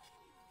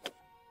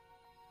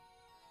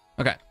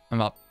 Okay,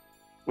 I'm up.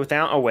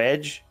 Without a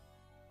wedge.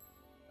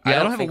 Yeah,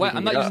 I don't have a wedge.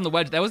 I'm not using the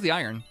wedge. That was the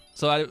iron.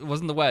 So it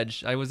wasn't the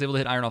wedge. I was able to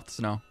hit iron off the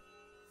snow.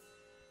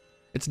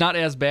 It's not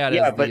as bad as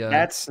yeah, but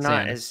that's not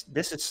sand. as...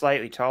 This is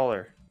slightly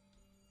taller.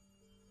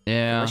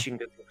 Yeah. Unless you can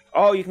go through...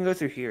 Oh, you can go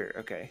through here.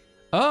 Okay.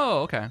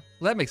 Oh, okay.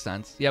 Well, that makes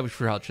sense. Yeah,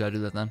 should I do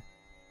that then?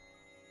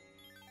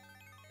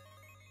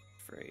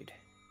 Afraid.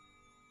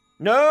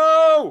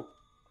 No!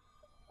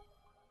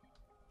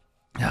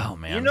 Oh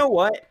man. You know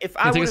what? If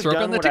I Can I take a would have stroke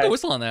on done that? what Take a I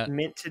whistle on that.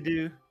 meant to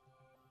do,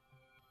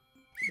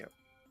 yep.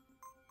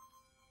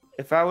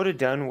 If I would have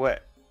done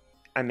what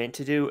I meant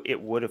to do,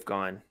 it would have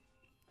gone.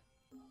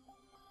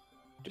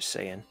 Just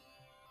saying.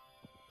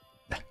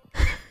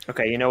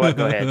 Okay, you know what?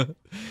 Go ahead.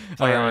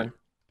 Play on.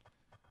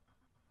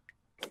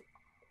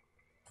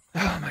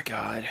 Oh my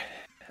god.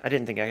 I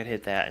didn't think I could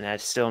hit that, and I'm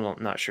still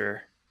not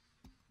sure.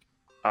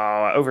 Oh,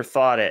 I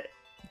overthought it.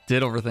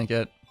 Did overthink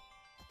it.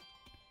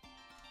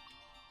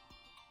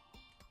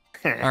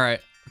 All right.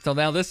 So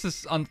now this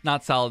is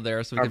not solid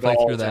there, so we can fight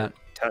through that.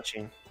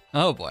 Touching.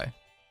 Oh boy.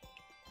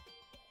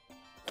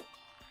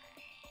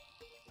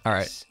 All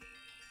right.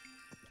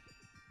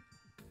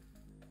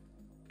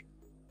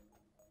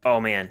 Oh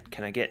man,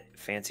 can I get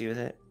fancy with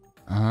it?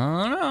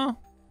 I don't know.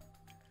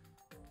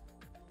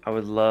 I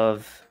would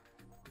love.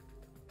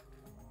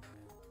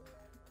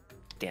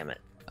 Damn it.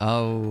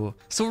 Oh,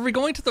 so are we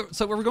going to the?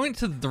 So we're going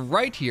to the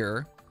right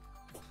here.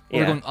 Or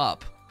we're going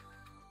up.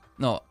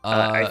 No.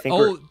 I think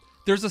oh,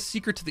 there's a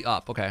secret to the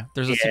up. Okay.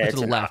 There's a secret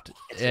to the left.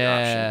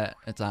 Yeah,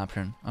 it's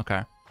option.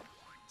 Okay.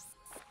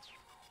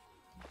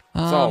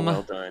 It's all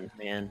well done,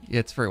 man. Yeah,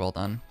 it's very well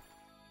done.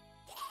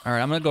 All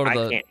right, I'm gonna go to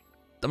I'm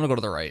gonna go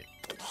to the right.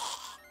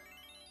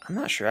 I'm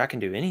not sure I can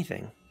do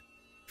anything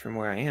from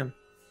where I am.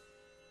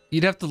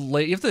 You have to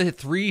hit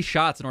 3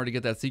 shots in order to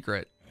get that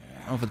secret. I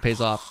don't know if it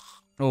pays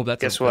off. Oh,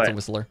 that's a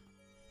whistler.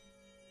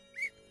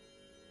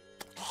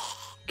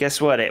 Guess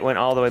what? It went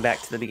all the way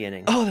back to the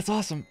beginning. Oh, that's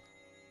awesome.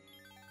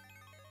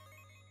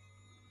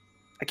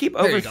 I keep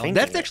overthinking.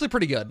 That's actually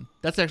pretty good.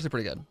 That's actually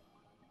pretty good.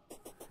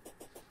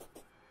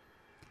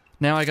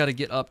 Now I got to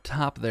get up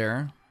top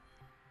there.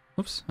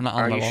 Oops, I'm not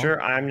on my wall. Are you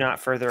sure I'm not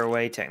further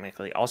away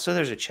technically? Also,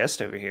 there's a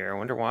chest over here. I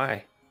wonder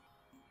why.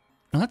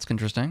 Oh, that's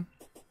interesting.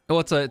 Oh,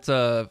 it's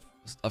a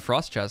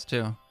frost chest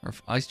too, or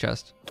ice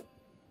chest.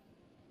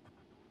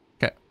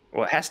 Okay.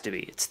 Well, it has to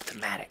be. It's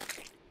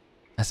thematic.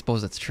 I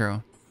suppose that's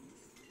true,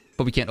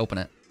 but we can't open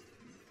it.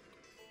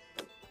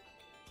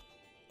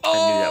 I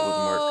knew that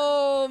wouldn't work.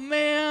 Oh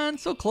man,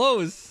 so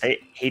close.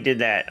 He did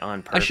that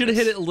on purpose. I should have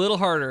hit it a little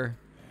harder.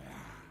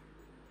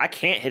 I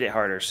can't hit it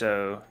harder,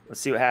 so let's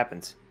see what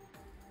happens.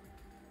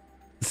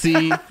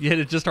 See, you hit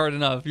it just hard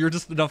enough. You were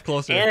just enough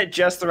closer. And at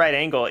just the right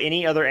angle.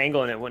 Any other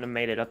angle and it wouldn't have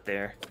made it up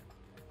there.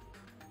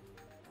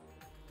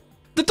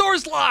 The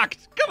door's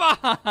locked! Come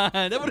on!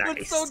 That would have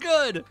been so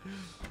good!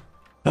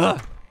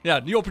 Yeah,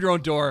 you open your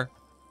own door.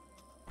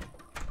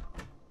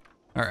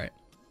 Alright.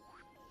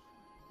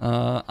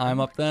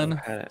 I'm up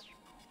then.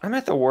 I'm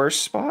at the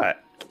worst spot.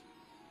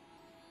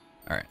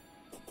 Alright.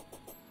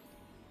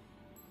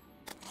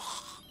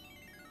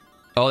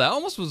 Oh, that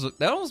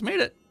almost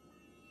made it.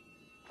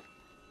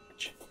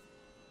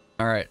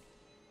 Alright.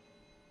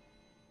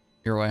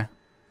 Your way.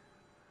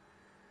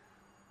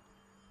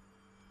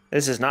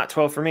 This is not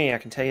 12 for me, I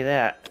can tell you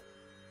that.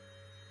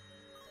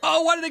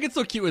 Oh, why did I get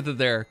so cute with it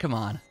there? Come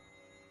on.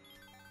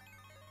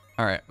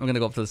 Alright, I'm gonna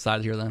go up to the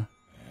side here then.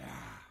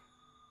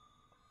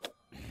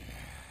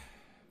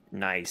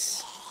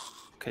 Nice.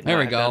 Could there not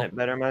we have go. done it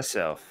better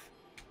myself.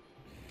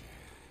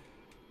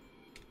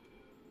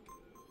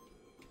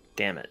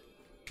 Damn it.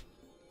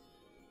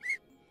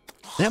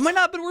 That might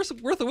not have been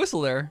worth a whistle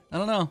there. I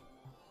don't know.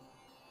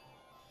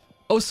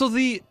 Oh, so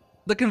the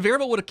conveyor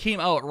belt would have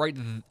came out right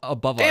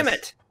above us. Damn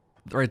it!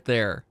 Right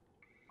there.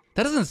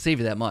 That doesn't save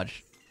you that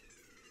much.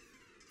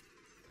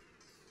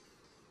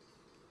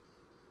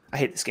 I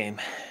hate this game.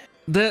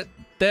 That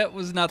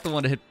was not the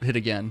one to hit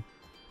again.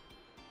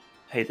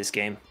 I hate this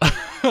game.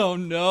 Oh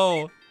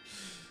no.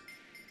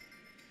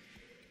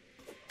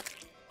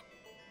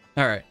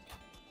 All right.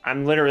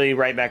 I'm literally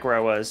right back where I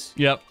was.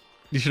 Yep.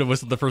 You should have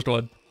whistled the first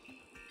one.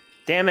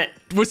 Damn it.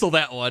 Whistle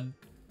that one.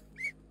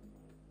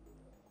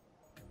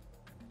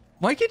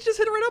 Why can't you just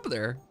hit it right up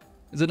there?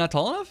 Is it not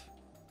tall enough?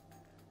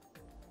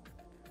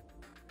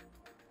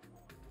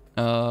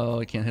 Oh,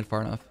 I can't hit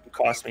far enough. It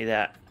cost me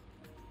that.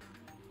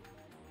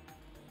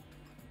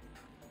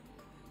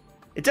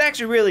 It's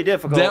actually really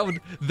difficult.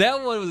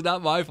 That one was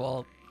not my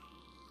fault.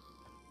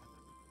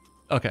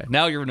 Okay,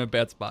 now you're in a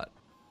bad spot.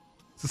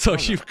 So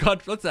you've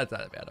got. That's not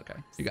that bad. Okay,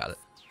 you got it.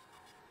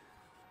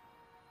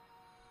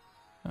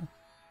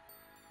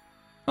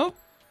 Oh,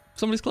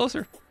 somebody's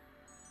closer.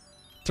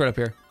 It's right up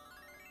here.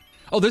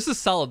 Oh, this is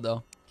solid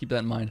though. Keep that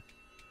in mind.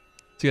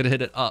 So you got to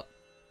hit it up.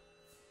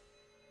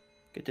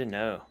 Good to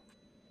know.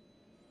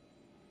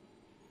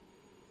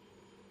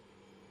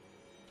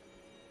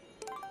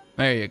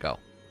 There you go.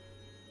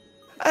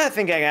 I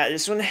think I got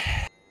this one.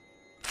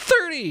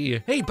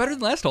 30. Hey, better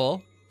than last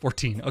hole.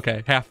 14.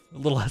 Okay, half. A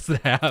little less than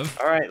half.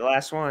 All right,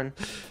 last one.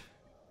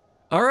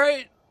 All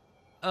right.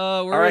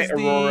 Where is the?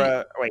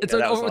 Aurora. Wait, it's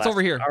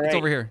over here. Right. It's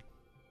over here.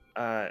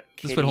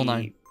 This bit hole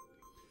 9.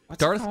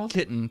 Darth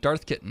Kitten.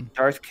 Darth Kitten.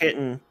 Darth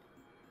Kitten.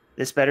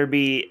 This better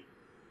be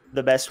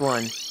the best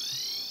one.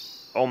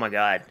 Oh my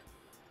god.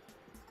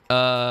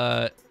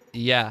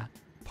 Yeah.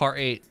 Part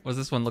 8. What does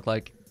this one look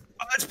like?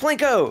 Oh, it's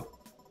Plinko.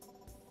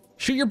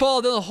 Shoot your ball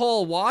into the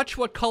hole. Watch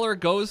what color it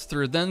goes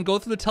through. Then go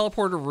through the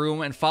teleporter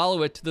room and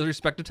follow it to the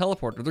respective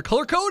teleporter. They're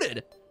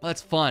color-coded. Oh,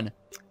 that's fun.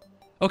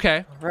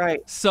 Okay.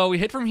 Right. So we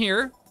hit from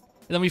here, and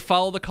then we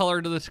follow the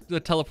color to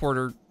the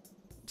teleporter.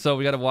 So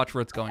we got to watch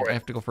where it's going. I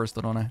have to go first,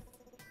 though, don't I?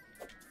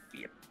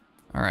 Yep.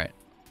 All right.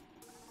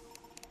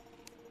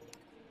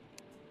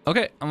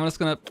 Okay, I'm just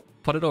going to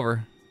put it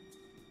over.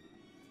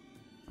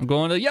 I'm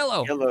going to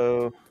yellow.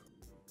 Yellow.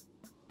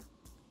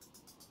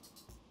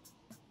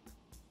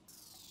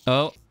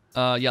 Oh,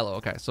 yellow.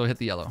 Okay, so hit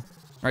the yellow. All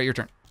right, your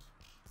turn.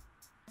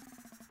 Did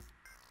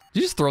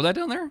you just throw that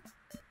down there?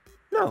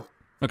 No.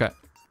 Okay.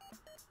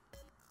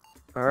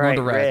 All right,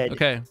 to red. red.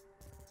 Okay. Oh,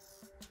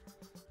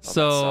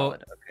 So,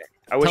 solid. Okay.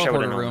 I wish I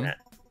would have known room. that.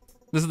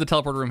 This is the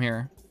teleporter room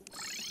here.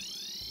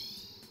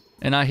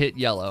 And I hit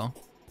yellow.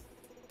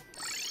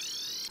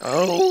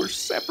 Oh, we're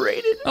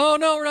separated. Oh,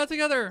 no, we're not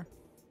together.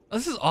 Oh,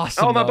 this is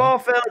awesome, Oh, my though. ball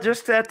fell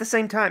just at the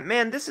same time.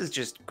 Man, this is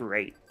just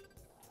great.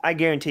 I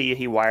guarantee you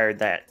he wired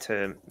that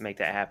to make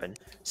that happen.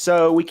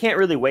 So we can't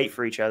really wait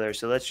for each other,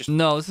 so let's just...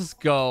 No, let's just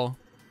go.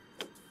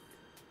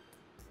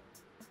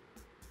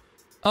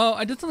 Oh,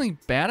 I did something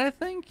bad, I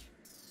think?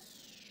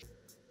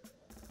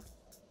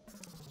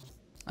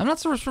 I'm not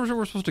so sure where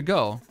we're supposed to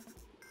go.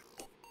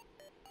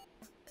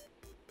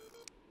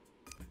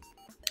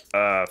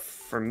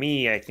 For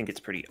me, I think it's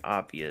pretty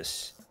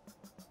obvious.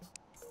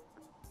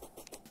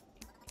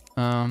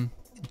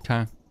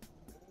 Okay.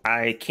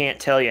 I can't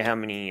tell you how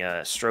many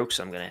strokes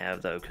I'm going to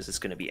have, though, because it's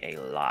going to be a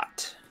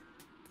lot.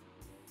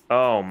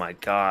 Oh, my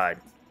God.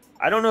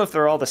 I don't know if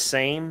they're all the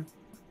same.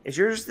 Is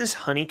yours this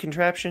honey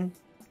contraption?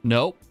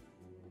 Nope.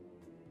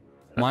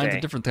 Mine's Okay.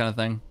 a different kind of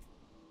thing.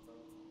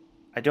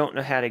 I don't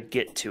know how to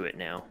get to it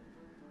now,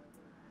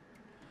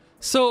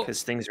 So,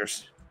 because things are...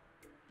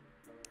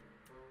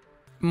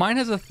 mine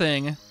has a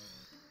thing.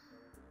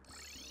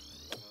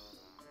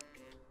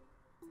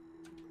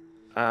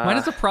 Mine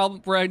has a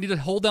problem where I need to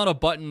hold down a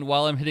button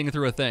while I'm hitting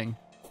through a thing.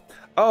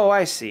 Oh,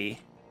 I see.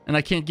 And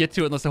I can't get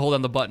to it unless I hold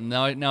down the button.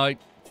 Now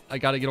I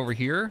got to get over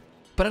here,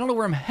 but I don't know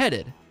where I'm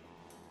headed.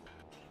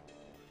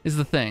 Is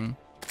the thing.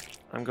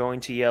 I'm going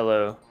to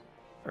yellow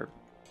or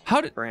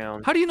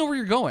brown. How do you know where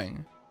you're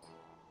going?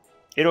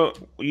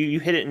 You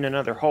hit it in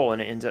another hole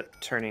and it ends up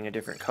turning a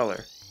different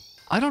color.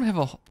 I don't have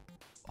a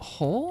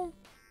hole?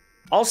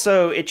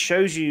 Also, it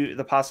shows you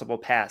the possible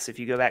paths. If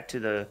you go back to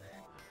the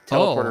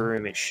teleporter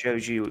room, it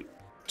shows you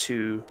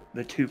to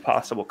the two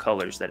possible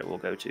colors that it will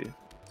go to.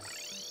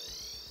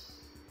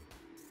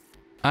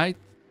 I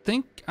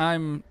think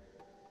I'm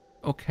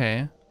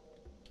okay.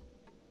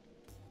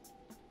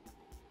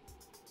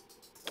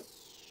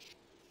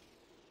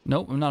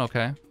 Nope, I'm not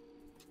okay.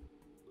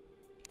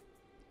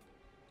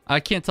 I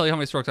can't tell you how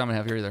many strokes I'm gonna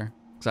have here either,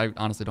 because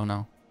I honestly don't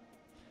know.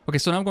 Okay,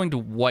 so now I'm going to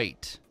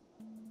white.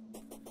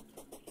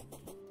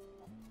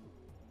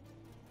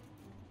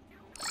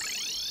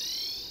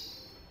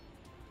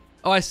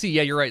 Oh, I see.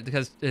 Yeah, you're right,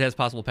 because it has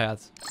possible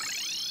paths.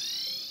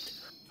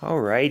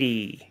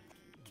 Alrighty.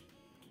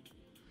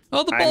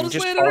 Oh, the ball I'm just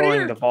just landed right following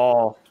here. the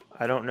ball.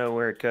 I don't know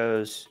where it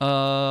goes.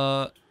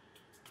 Uh,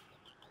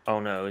 Oh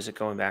no, is it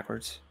going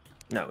backwards?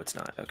 No, it's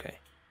not. Okay.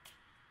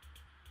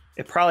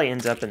 It probably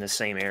ends up in the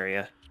same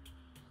area.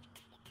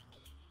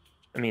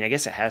 I mean, I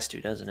guess it has to,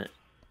 doesn't it?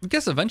 I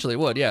guess eventually it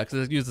would, yeah,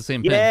 because it used the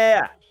same pin.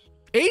 Yeah!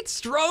 8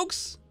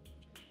 strokes?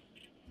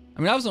 I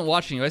mean, I wasn't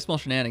watching you. I smell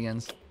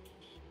shenanigans.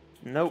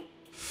 Nope.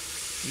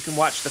 You can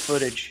watch the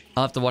footage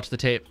I'll have to watch the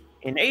tape.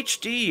 in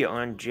HD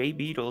on J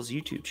Beetle's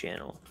YouTube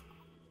channel.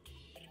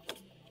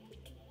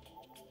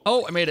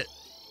 Oh, I made it.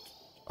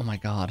 Oh my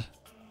god.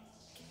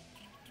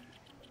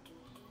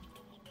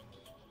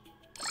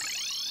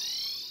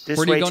 This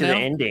Where do you way go to now? the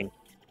ending.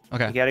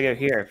 Okay. You gotta go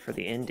here for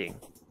the ending.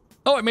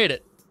 Oh, I made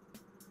it.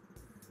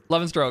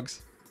 11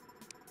 strokes.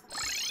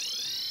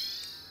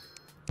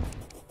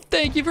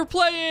 Thank you for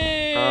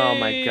playing. Oh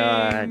my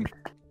god.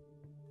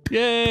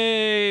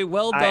 Yay!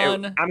 Well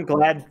done. I'm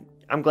glad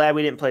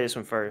we didn't play this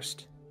one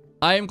first.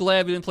 I am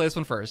glad we didn't play this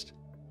one first.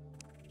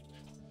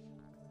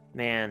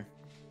 Man.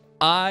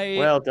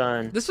 Well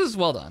done. This was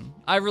well done.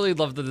 I really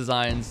loved the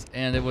designs,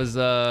 and it was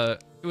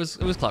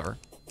clever.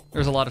 There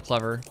was a lot of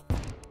clever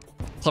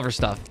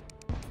stuff.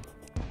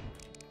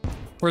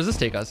 Where does this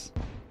take us?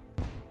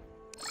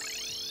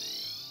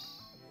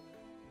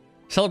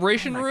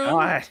 Celebration room?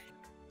 God.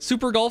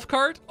 Super golf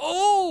cart?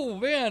 Oh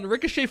man,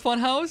 Ricochet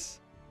Funhouse?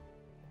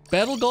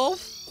 Battle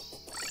golf?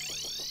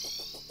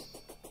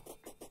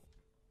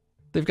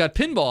 They've got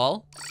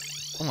pinball.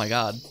 Oh my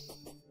god.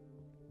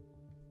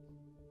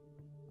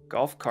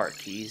 Golf cart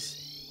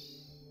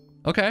keys.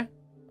 Okay.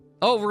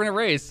 Oh, we're gonna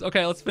race.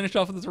 Okay, let's finish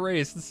off with this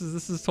race. This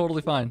is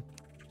totally fine.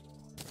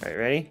 All right,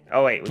 ready?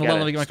 Oh wait, Hold on,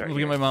 let me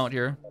get my mount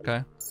here.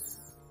 Okay.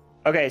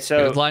 Okay, so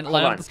Okay, line hold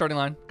up on. at the starting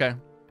line. Okay.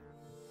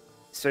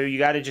 So you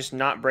got to just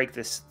not break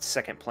this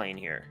second plane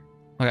here.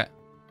 Okay.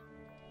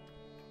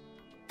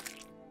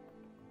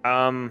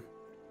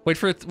 Wait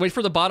for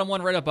the bottom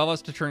one right above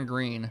us to turn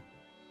green.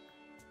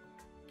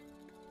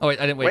 Oh wait,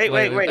 I didn't wait.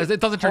 Wait. It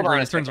doesn't turn Hold on green.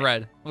 a It turns second.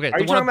 red. Okay. Are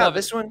the you one talking about above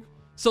this one?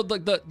 So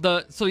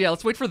so yeah,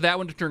 let's wait for that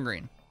one to turn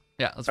green,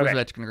 Yeah, let's where's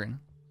that chicken green.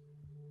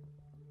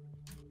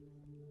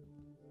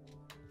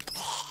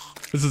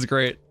 This is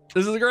great.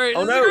 This is great.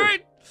 Oh, this no. is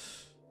great.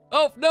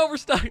 Oh, no, we're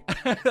stuck.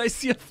 I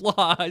see a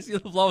flaw. I see the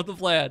flaw with the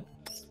flag.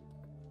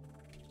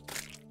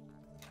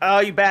 Oh,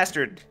 you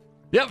bastard.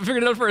 Yep, I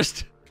figured it out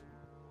first.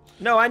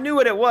 No, I knew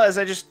what it was.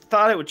 I just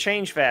thought it would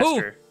change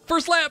faster. Ooh,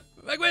 first lap.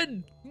 I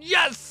win.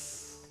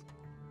 Yes.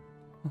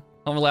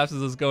 How many laps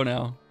does this go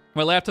now?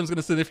 My lap time's going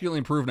to significantly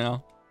improve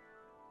now.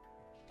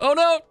 Oh,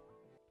 no.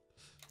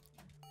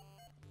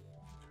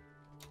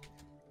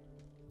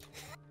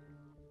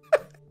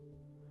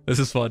 This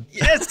is fun.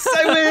 Yes,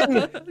 I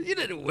win. You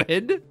didn't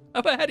win.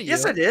 I'm ahead of you.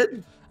 Yes, I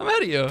did. I'm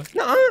ahead of you.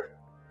 No,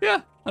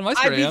 Yeah, on my I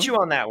screen. beat you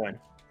on that one.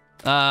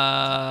 No,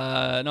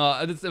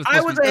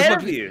 I was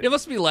ahead of you. It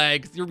must be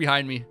lag. You're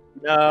behind me.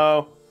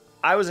 No,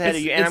 I was ahead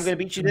of you, and I'm going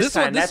to beat you this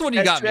time. This one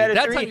you got me. That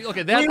time,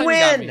 okay, that time you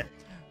got me.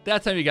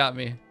 That time you got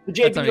me. The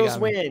J Beatles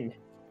win.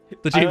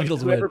 The J Beatles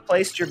win. Whoever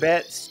placed your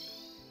bets.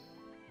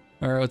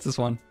 All right, what's this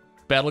one?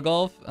 Battle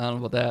Golf? I don't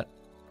know about that.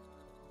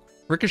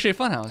 Ricochet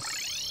Funhouse.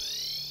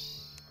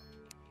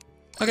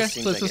 Okay,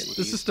 so it's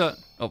just a.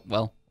 Oh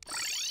well.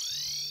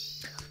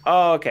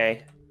 Oh,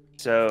 okay.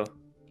 So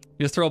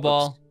you just throw a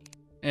ball,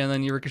 and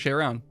then you ricochet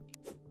around.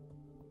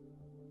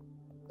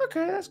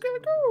 Okay, that's gonna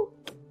go.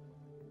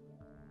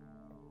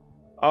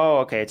 Oh,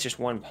 okay. It's just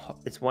one.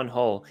 It's one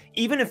hole.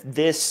 Even if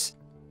this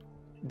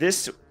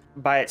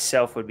by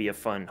itself would be a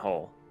fun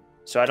hole.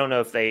 So I don't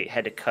know if they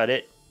had to cut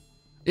it.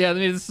 Yeah, I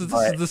mean, this is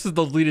the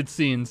deleted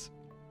scenes.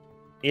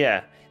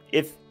 Yeah,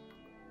 if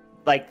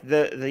like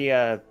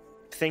the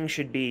thing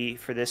should be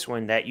for this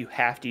one that you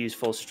have to use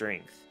full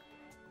strength.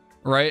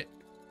 Right.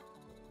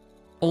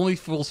 Only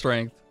full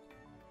strength.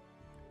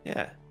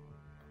 Yeah.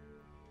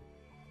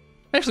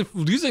 Actually,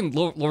 using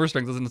lower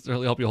strength doesn't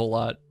necessarily help you a whole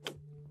lot.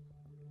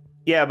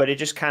 Yeah, but it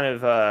just kind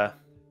of. Well,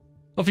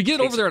 if you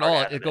get over there at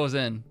all, it goes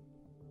in.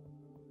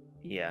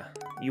 Yeah,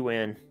 you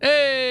win.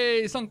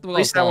 Hey, sunk the At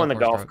least I won the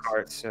golf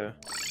cart, so.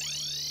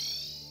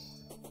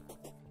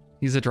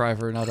 He's a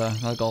driver, not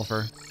a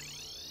golfer.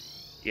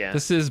 Yeah.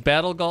 This is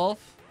Battle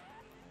Golf.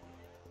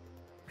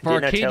 For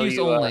arcade use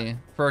only.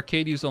 For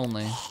arcade use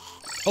only.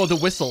 Oh, the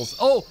whistles.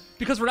 Oh,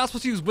 because we're not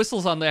supposed to use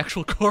whistles on the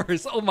actual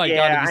course. Oh my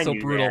god, it'd be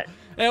so brutal.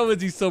 That would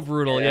be so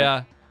brutal,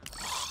 yeah.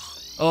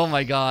 Oh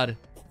my god.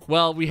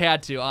 Well, we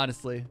had to,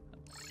 honestly.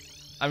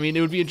 I mean,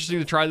 it would be interesting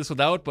to try this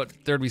without, but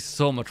there'd be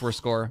so much worse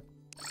score.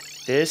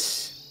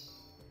 This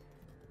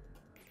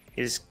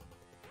is...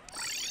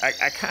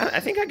 I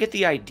think I get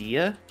the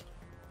idea.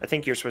 I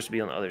think you're supposed to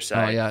be on the other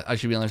side. Oh yeah, I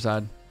should be on the other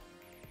side.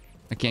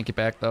 I can't get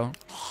back though.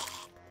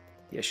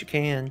 Yes, you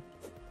can.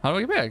 How do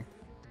I get back?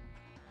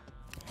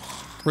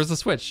 Where's the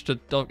switch to the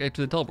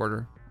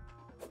teleporter?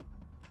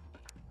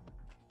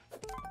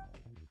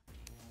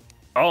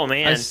 Oh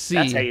man, I see.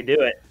 That's how you do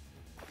it.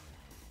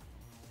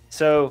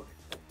 So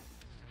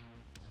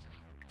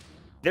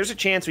there's a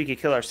chance we could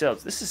kill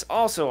ourselves. This is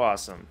also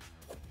awesome.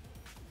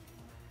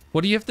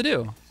 What do you have to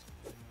do?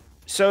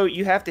 So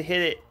you have to hit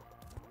it.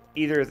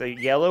 Either the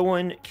yellow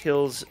one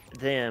kills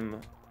them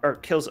or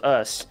kills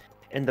us,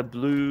 and the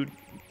blue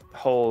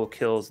hole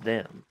kills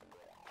them.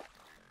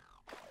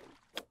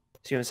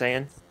 See what I'm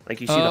saying? Like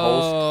you see the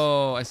holes?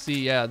 Oh, I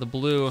see. Yeah, the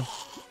blue.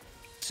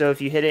 So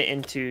if you hit it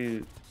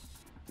into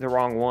the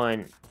wrong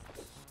one,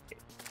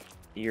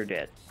 you're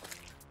dead.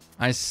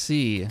 I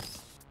see.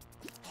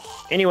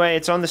 Anyway,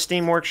 it's on the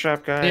Steam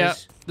Workshop, guys. Yeah,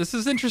 this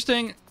is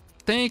interesting.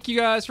 Thank you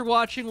guys for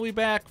watching. We'll be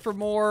back for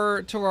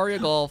more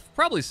Terraria Golf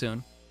probably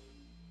soon.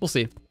 We'll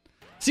see.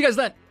 See you guys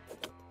then.